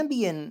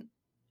Ambien,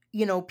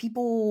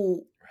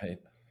 people Right.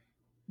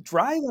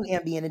 drive on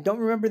Ambien and don't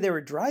remember they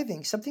were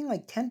driving. Something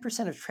like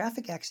 10% of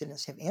traffic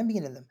accidents have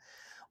Ambien in them.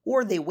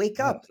 Or they wake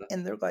Yeah. up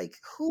and they're like,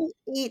 who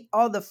ate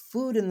all the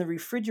food in the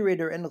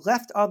refrigerator and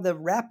left all the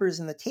wrappers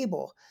in the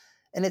table?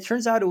 And it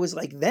turns out it was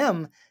like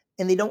them,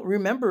 and they don't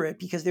remember it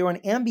because they were on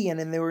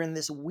Ambien and they were in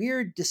this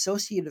weird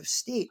dissociative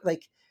state.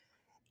 Like,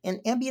 and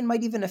Ambien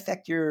might even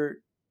affect your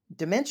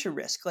dementia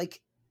risk.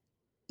 Like,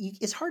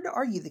 it's hard to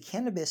argue that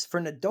cannabis for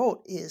an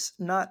adult is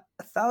not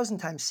 1,000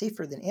 times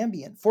safer than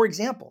Ambien, for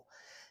example.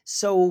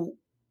 So,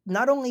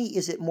 not only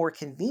is it more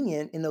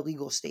convenient in a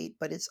legal state,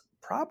 but it's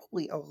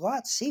probably a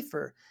lot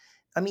safer.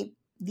 I mean,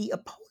 the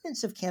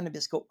opponents of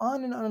cannabis go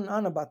on and on and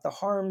on about the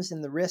harms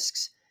and the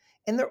risks.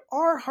 And there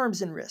are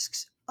harms and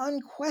risks,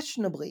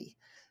 unquestionably.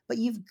 But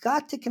you've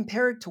got to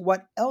compare it to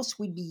what else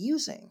we'd be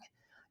using.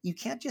 You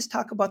can't just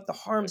talk about the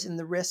harms and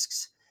the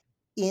risks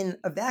in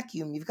a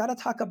vacuum. You've got to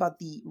talk about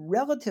the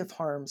relative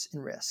harms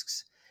and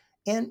risks.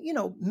 And,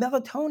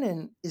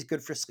 melatonin is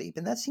good for sleep,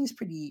 and that seems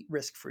pretty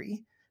risk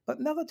free. But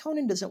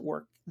melatonin doesn't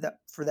work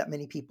for that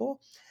many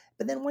people.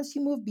 But then once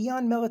you move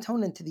beyond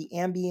melatonin to the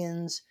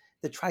Ambiens,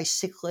 the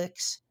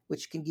tricyclics,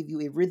 which can give you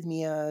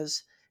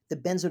arrhythmias, the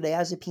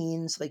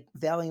benzodiazepines like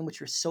Valium,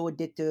 which are so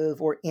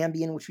addictive, or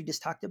Ambien, which we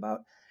just talked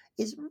about,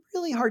 it's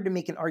really hard to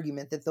make an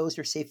argument that those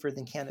are safer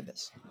than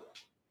cannabis.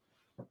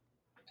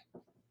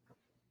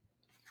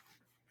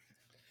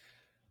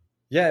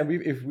 Yeah, and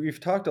we've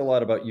talked a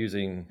lot about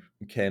using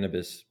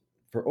cannabis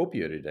for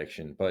opioid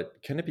addiction,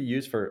 but can it be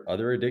used for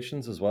other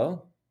addictions as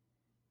well?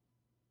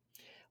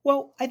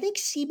 Well, I think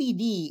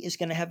CBD is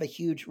going to have a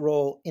huge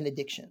role in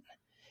addiction.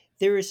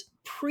 There is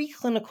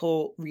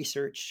preclinical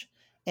research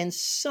and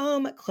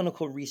some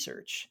clinical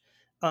research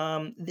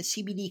that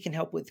CBD can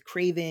help with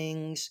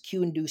cravings,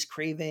 cue induced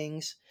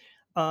cravings.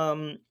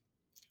 Um,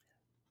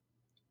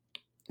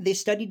 they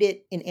studied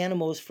it in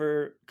animals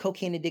for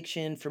cocaine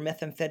addiction, for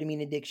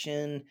methamphetamine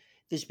addiction.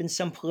 There's been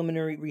some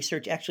preliminary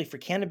research actually for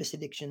cannabis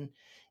addiction,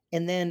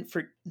 and then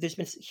there's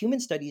been human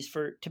studies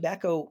for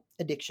tobacco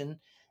addiction,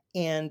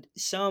 and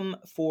some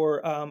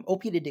for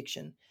opiate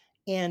addiction.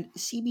 And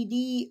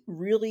CBD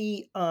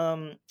really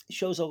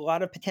shows a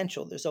lot of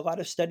potential. There's a lot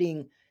of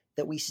studying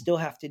that we still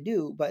have to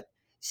do, but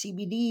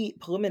CBD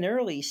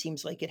preliminarily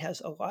seems like it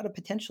has a lot of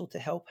potential to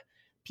help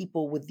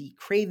people with the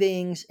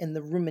cravings and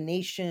the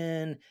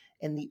rumination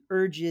and the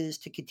urges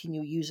to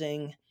continue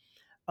using.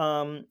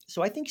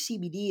 So I think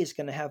CBD is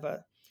going to have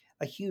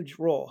a huge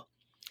role.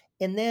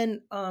 And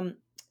then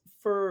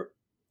for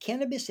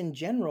cannabis in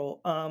general,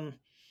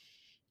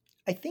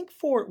 I think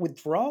for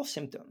withdrawal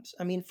symptoms,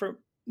 I mean, for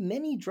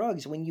many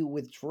drugs, when you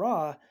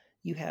withdraw,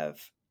 you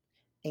have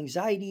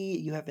anxiety,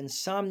 you have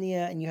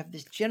insomnia, and you have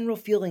this general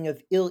feeling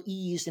of ill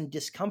ease and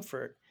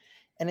discomfort.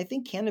 And I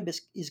think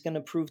cannabis is going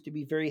to prove to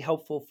be very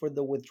helpful for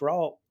the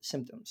withdrawal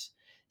symptoms.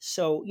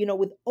 So,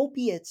 with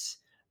opiates,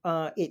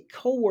 it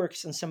co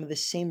works on some of the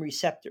same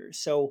receptors.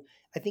 So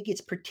I think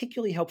it's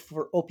particularly helpful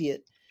for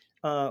opiate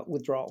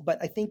withdrawal. But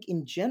I think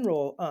in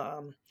general,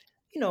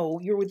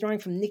 you're withdrawing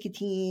from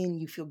nicotine,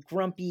 you feel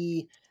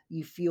grumpy,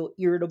 you feel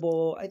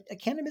irritable.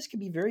 Cannabis can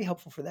be very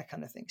helpful for that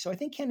kind of thing. So I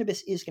think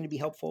cannabis is going to be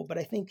helpful, but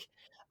I think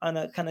on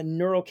a kind of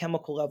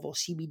neurochemical level,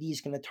 CBD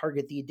is going to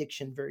target the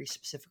addiction very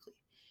specifically.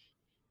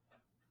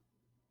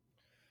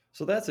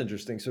 So that's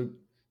interesting. So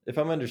if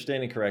I'm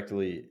understanding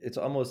correctly, it's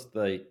almost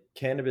like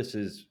cannabis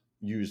is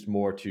used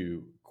more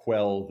to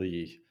quell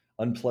the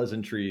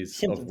unpleasantries of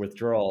Symptoms.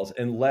 withdrawals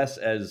and less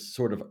as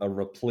sort of a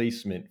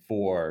replacement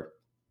for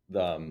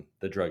the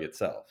drug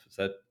itself. Is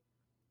that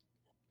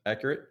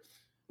accurate?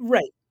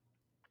 Right.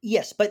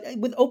 Yes. But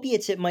with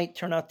opiates, it might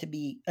turn out to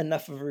be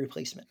enough of a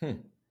replacement.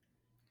 Hmm.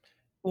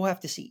 We'll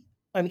have to see.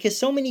 Because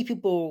so many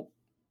people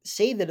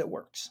say that it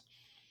works.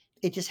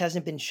 It just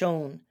hasn't been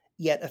shown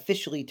yet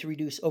officially to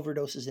reduce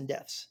overdoses and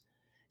deaths.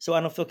 So I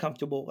don't feel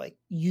comfortable like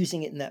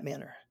using it in that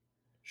manner.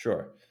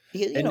 Sure.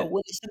 Because And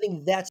when it's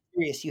something that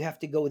serious, you have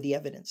to go with the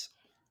evidence.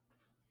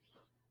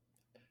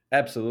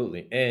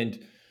 absolutely.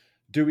 And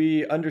do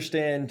we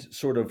understand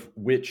sort of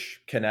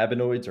which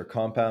cannabinoids or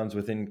compounds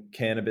within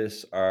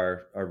cannabis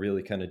are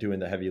really kind of doing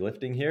the heavy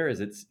lifting here? Is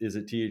it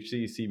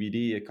THC,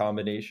 CBD, a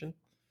combination?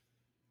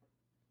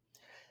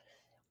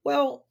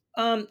 Well,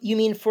 you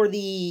mean for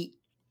the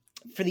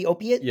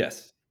opiate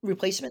Yes.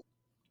 replacement?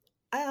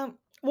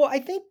 Well, I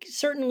think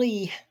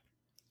certainly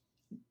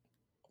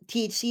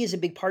THC is a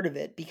big part of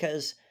it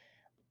because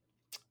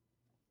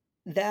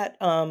that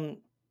well,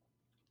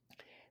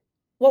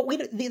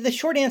 the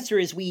short answer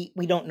is we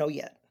don't know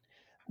yet.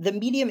 The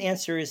medium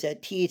answer is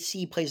that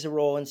THC plays a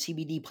role and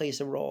CBD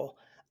plays a role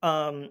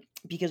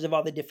because of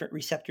all the different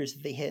receptors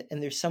that they hit,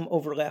 and there's some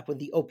overlap with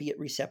the opiate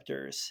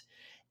receptors.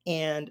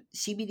 And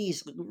CBD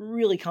is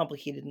really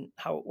complicated in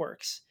how it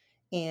works,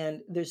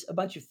 and there's a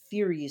bunch of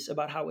theories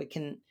about how it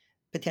can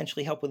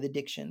potentially help with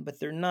addiction, but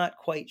they're not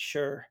quite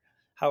sure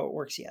how it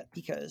works yet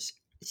because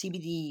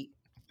CBD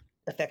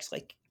affects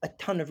like a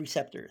ton of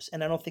receptors,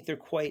 and I don't think they're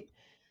quite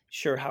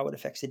sure how it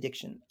affects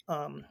addiction.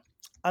 I'm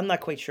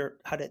not quite sure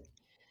how to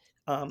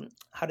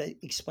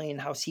explain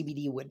how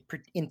CBD would,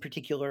 in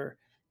particular,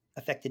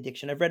 affect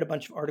addiction. I've read a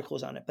bunch of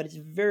articles on it, but it's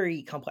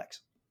very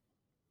complex.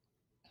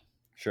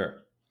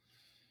 Sure.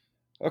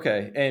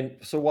 Okay. And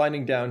so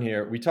winding down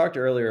here, we talked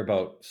earlier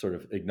about sort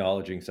of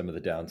acknowledging some of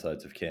the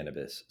downsides of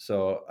cannabis.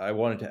 So I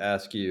wanted to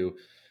ask you,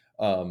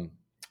 um,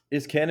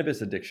 is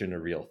cannabis addiction a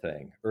real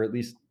thing, or at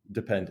least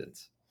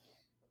dependence?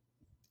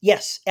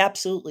 Yes,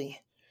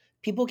 absolutely.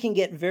 People can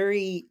get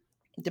very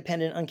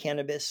dependent on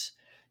cannabis.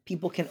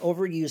 People can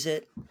overuse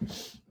it.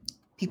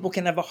 People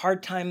can have a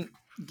hard time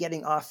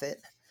getting off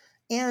it.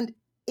 And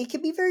it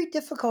can be very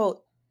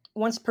difficult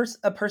once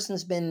a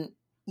person's been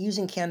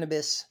using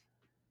cannabis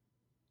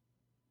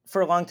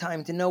for a long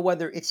time to know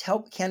whether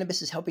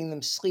cannabis is helping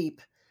them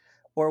sleep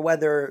or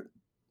whether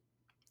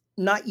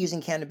not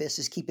using cannabis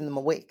is keeping them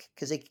awake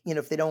because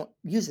if they don't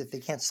use it, they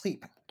can't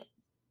sleep.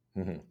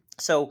 Hmm.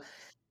 So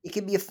it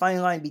can be a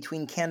fine line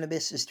between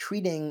cannabis is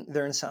treating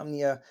their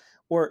insomnia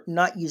or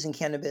not using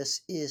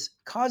cannabis is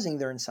causing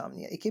their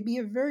insomnia. It could be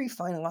a very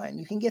fine line.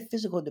 You can get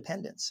physical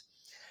dependence.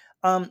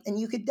 And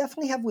you could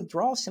definitely have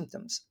withdrawal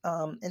symptoms.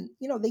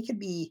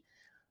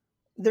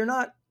 They're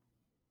not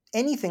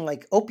anything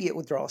like opiate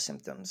withdrawal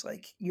symptoms.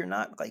 Like you're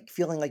not like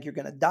feeling like you're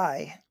going to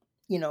die.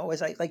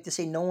 As I like to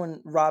say, no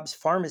one robs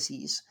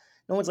pharmacies.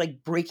 No one's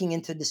like breaking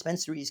into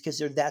dispensaries because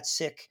they're that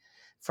sick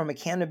from a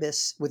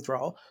cannabis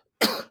withdrawal.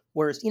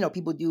 Whereas,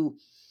 people do,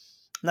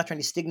 I'm not trying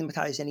to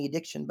stigmatize any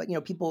addiction, but,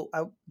 people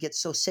get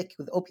so sick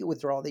with opiate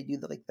withdrawal, they do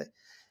the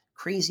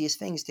craziest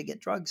things to get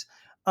drugs.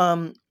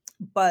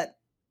 But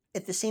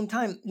at the same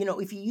time,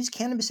 if you use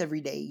cannabis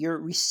every day, your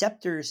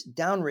receptors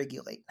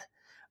downregulate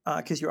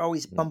because you're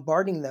always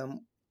bombarding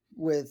them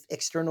with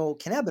external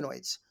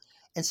cannabinoids.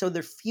 And so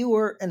they're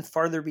fewer and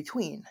farther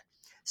between.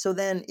 So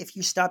then if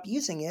you stop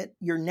using it,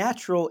 your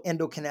natural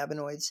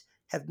endocannabinoids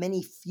have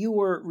many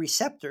fewer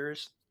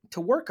receptors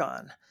to work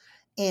on.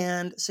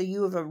 And so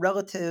you have a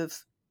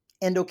relative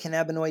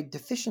endocannabinoid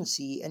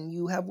deficiency and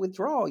you have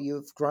withdrawal, you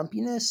have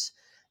grumpiness,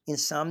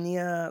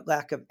 insomnia,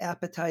 lack of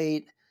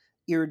appetite,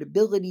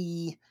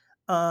 irritability,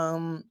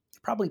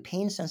 probably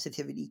pain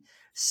sensitivity.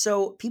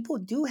 So people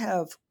do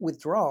have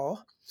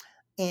withdrawal,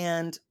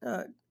 and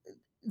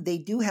they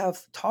do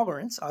have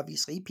tolerance.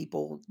 Obviously,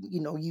 people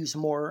use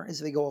more as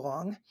they go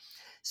along.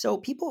 So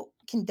people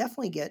can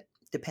definitely get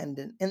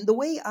dependent. And the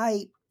way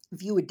I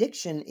view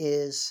addiction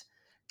is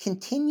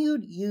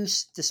continued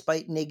use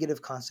despite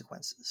negative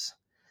consequences.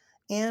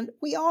 And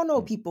we all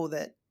know people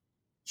that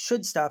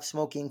should stop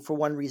smoking for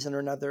one reason or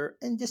another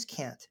and just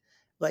can't.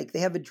 Like they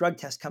have a drug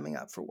test coming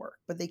up for work,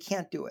 but they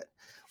can't do it.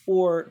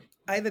 Or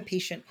I have a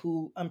patient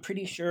who I'm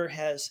pretty sure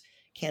has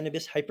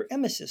cannabis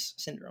hyperemesis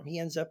syndrome. He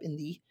ends up in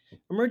the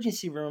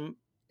emergency room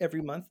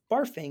every month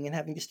barfing and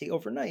having to stay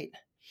overnight.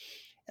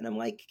 And I'm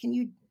like,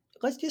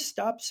 let's just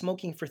stop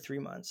smoking for 3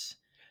 months.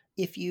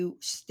 If you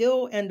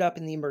still end up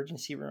in the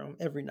emergency room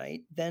every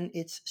night, then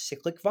it's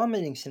cyclic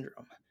vomiting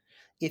syndrome.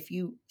 If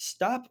you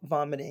stop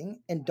vomiting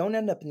and don't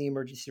end up in the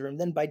emergency room,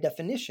 then by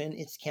definition,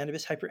 it's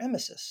cannabis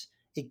hyperemesis.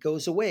 It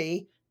goes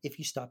away if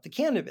you stop the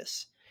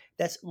cannabis.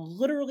 That's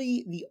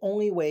literally the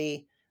only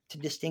way to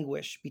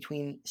distinguish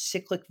between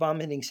cyclic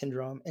vomiting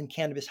syndrome and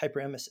cannabis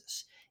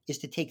hyperemesis is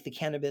to take the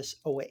cannabis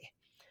away.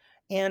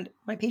 And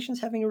my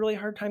patient's having a really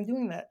hard time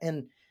doing that.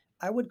 And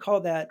I would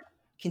call that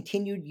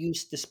continued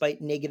use despite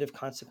negative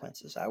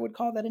consequences. I would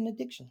call that an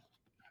addiction.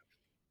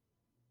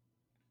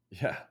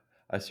 Yeah,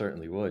 I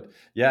certainly would.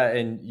 Yeah,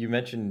 and you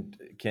mentioned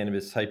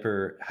cannabis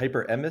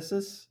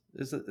hyperemesis.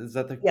 Is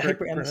that the Yeah,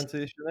 correct hyperemesis.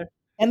 pronunciation there?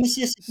 Emesis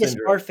is just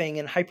Syndrome. barfing,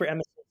 and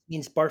hyperemesis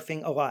means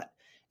barfing a lot.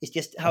 It's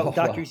just how Oh wow.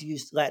 doctors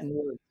use Latin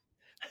words.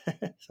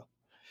 So,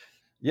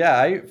 Yeah,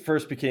 I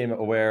first became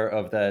aware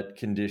of that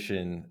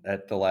condition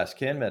at the last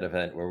CanMed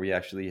event where we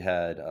actually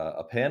had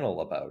a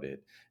panel about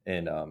it,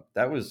 and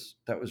that was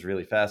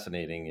really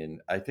fascinating.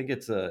 And I think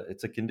it's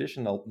a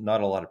condition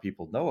not a lot of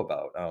people know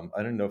about.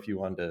 I don't know if you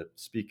wanted to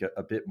speak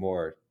a bit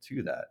more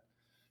to that.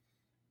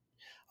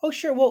 oh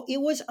sure. Well,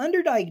 it was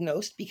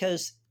underdiagnosed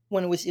because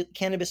when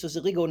cannabis was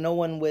illegal, no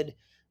one would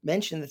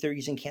mention that they're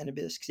using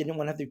cannabis because they didn't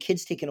want to have their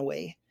kids taken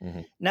away.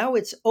 Hmm. Now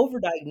it's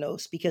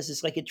overdiagnosed because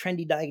it's like a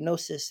trendy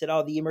diagnosis that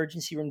all the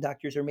emergency room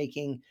doctors are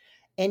making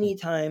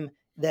anytime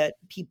that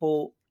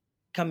people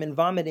come in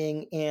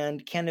vomiting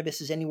and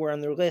cannabis is anywhere on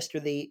their list or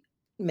they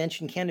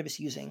mention cannabis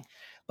using.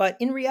 But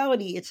in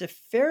reality, it's a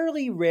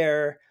fairly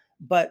rare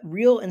but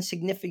real and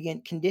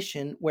significant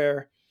condition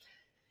where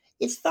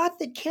it's thought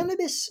that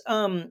cannabis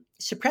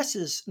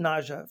suppresses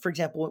nausea, for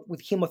example,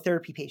 with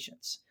chemotherapy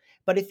patients.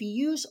 But if you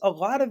use a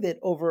lot of it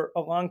over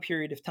a long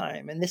period of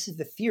time, and this is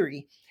the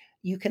theory,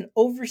 you can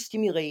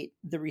overstimulate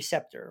the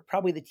receptor,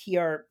 probably the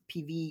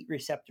TRPV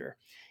receptor.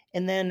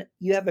 And then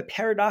you have a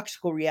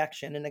paradoxical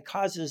reaction and it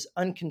causes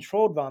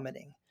uncontrolled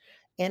vomiting.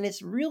 And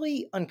it's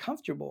really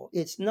uncomfortable.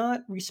 It's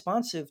not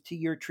responsive to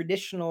your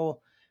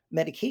traditional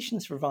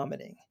medications for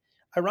vomiting.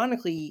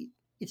 Ironically,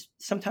 it's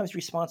sometimes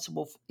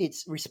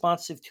it's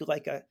responsive to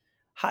like a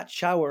hot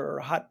shower or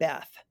a hot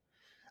bath,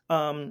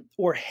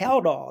 or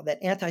Haldol,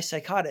 that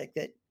antipsychotic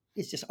that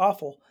is just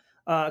awful,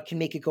 can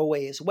make it go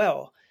away as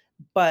well.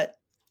 But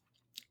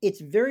it's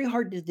very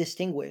hard to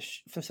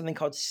distinguish from something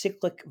called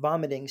cyclic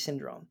vomiting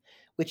syndrome,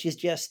 which is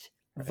just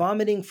Right.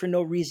 vomiting for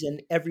no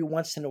reason every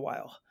once in a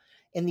while.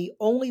 And the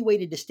only way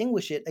to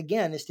distinguish it,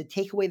 again, is to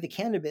take away the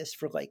cannabis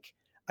for like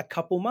a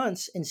couple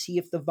months and see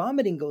if the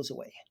vomiting goes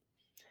away.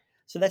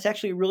 So that's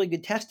actually a really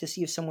good test to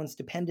see if someone's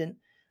dependent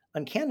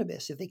on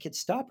cannabis, if they could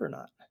stop or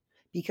not.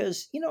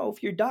 Because,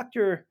 if your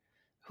doctor,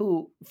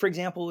 who, for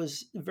example,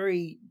 is a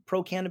very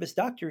pro cannabis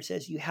doctor,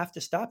 says you have to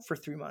stop for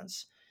 3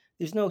 months,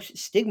 there's no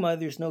stigma,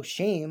 there's no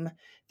shame.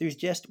 There's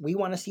just, we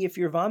want to see if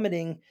your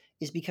vomiting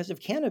is because of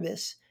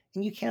cannabis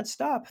and you can't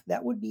stop.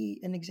 That would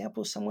be an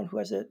example of someone who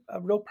has a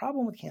real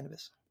problem with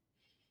cannabis.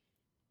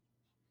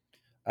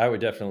 I would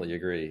definitely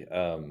agree.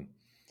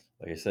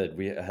 Like I said,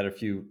 we had a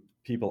few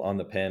people on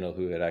the panel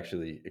who had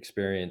actually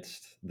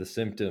experienced the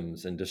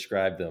symptoms and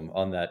described them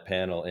on that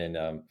panel.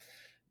 And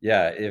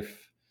yeah,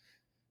 if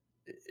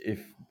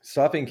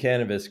stopping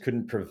cannabis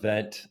couldn't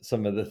prevent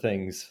some of the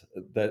things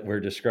that were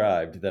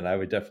described, then I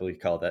would definitely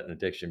call that an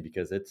addiction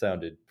because it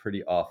sounded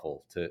pretty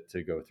awful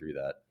to go through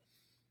that.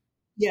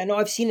 Yeah, no,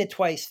 I've seen it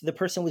twice. The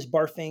person was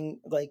barfing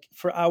like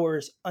for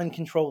hours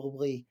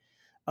uncontrollably.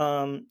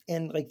 And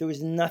like there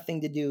was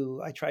nothing to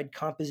do. I tried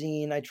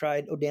Compazine, I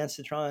tried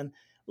Odansetron,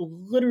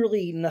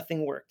 literally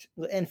nothing worked.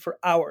 And for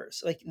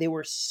hours, like they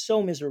were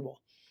so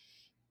miserable.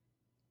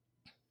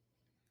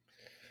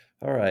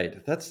 All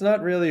right, that's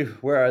not really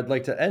where I'd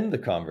like to end the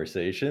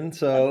conversation.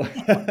 So,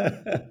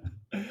 Well,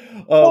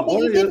 but what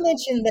you are did you?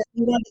 mention that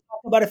you wanted to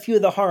talk about a few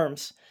of the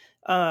harms,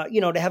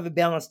 to have a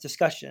balanced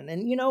discussion.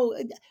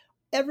 And,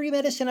 every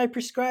medicine I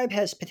prescribe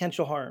has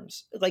potential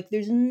harms. Like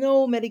there's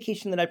no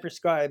medication that I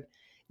prescribe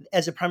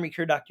as a primary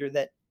care doctor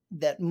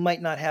that might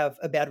not have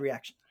a bad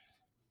reaction.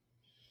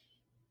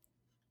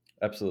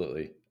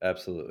 Absolutely,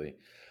 absolutely.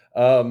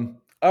 All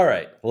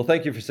right. Well,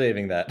 thank you for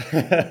saving that.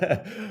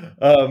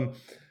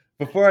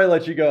 Before I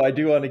let you go, I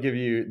do want to give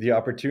you the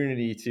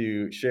opportunity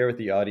to share with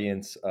the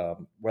audience,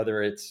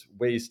 whether it's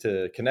ways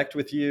to connect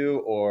with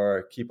you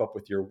or keep up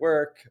with your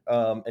work,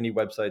 any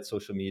websites,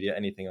 social media,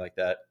 anything like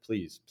that.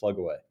 Please plug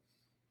away.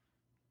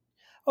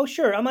 Oh,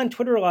 sure. I'm on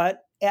Twitter a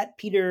lot at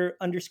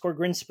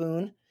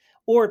Peter_Grinspoon,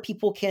 or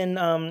people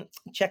can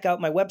check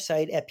out my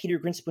website at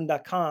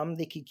petergrinspoon.com.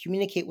 They can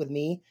communicate with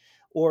me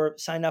or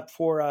sign up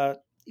for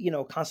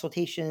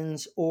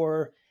consultations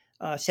or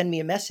send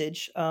me a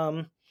message.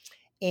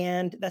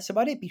 And that's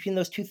about it. Between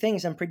those two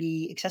things, I'm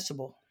pretty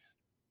accessible.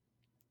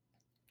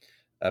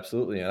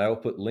 Absolutely. And I will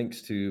put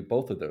links to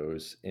both of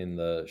those in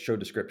the show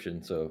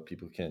description so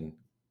people can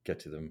get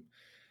to them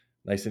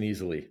nice and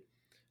easily.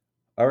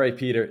 All right,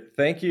 Peter,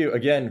 thank you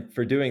again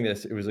for doing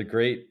this. It was a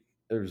great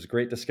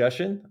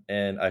discussion,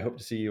 and I hope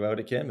to see you out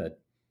at CanMed.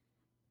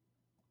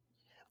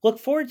 Look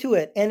forward to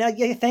it. And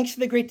thanks for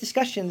the great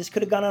discussion. This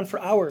could have gone on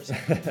for hours.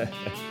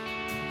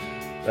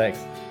 Thanks.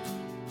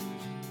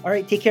 All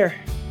right, take care.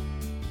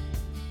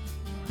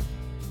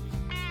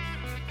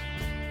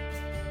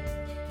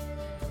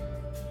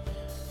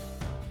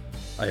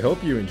 I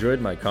hope you enjoyed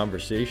my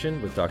conversation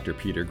with Dr.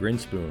 Peter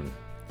Grinspoon.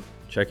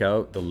 Check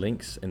out the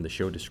links in the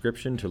show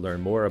description to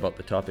learn more about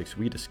the topics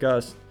we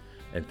discussed.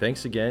 And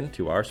thanks again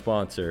to our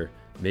sponsor,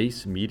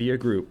 Mace Media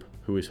Group,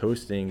 who is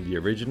hosting the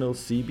original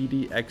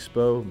CBD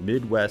Expo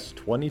Midwest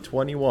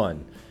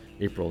 2021,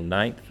 April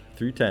 9th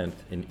through 10th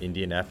in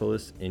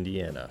Indianapolis,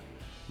 Indiana.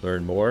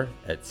 Learn more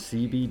at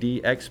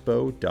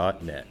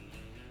cbdexpo.net.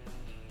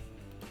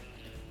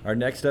 Our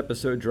next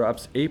episode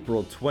drops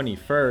April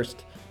 21st.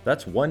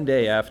 That's one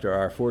day after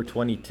our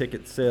 420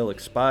 ticket sale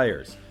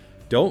expires.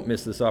 Don't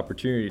miss this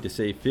opportunity to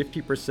save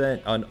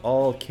 50% on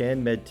all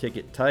CanMed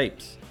ticket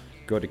types.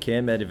 Go to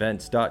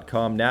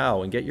canmedevents.com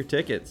now and get your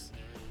tickets.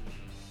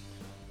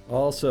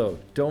 Also,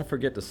 don't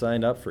forget to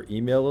sign up for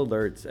email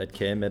alerts at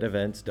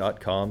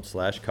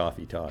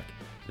canmedevents.com/coffeetalk.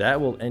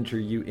 That will enter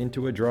you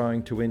into a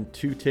drawing to win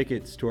 2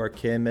 tickets to our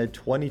CanMed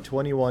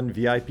 2021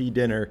 VIP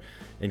dinner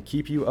and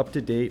keep you up to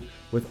date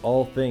with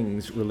all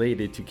things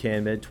related to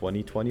CanMed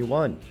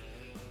 2021.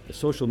 If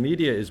social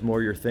media is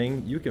more your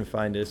thing, you can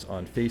find us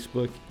on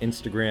Facebook,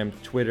 Instagram,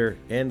 Twitter,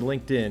 and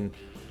LinkedIn.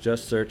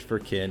 Just search for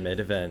CanMed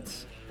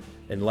Events.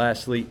 And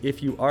lastly,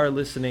 if you are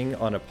listening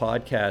on a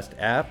podcast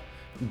app,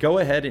 go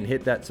ahead and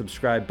hit that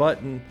subscribe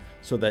button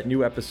so that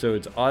new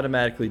episodes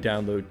automatically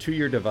download to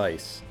your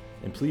device.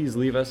 And please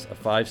leave us a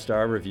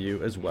 5-star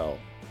review as well.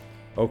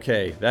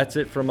 Okay, that's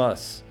it from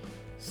us.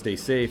 Stay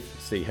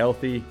safe, stay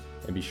healthy,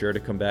 and be sure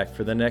to come back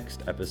for the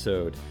next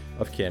episode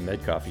of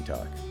CanMed Coffee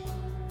Talk.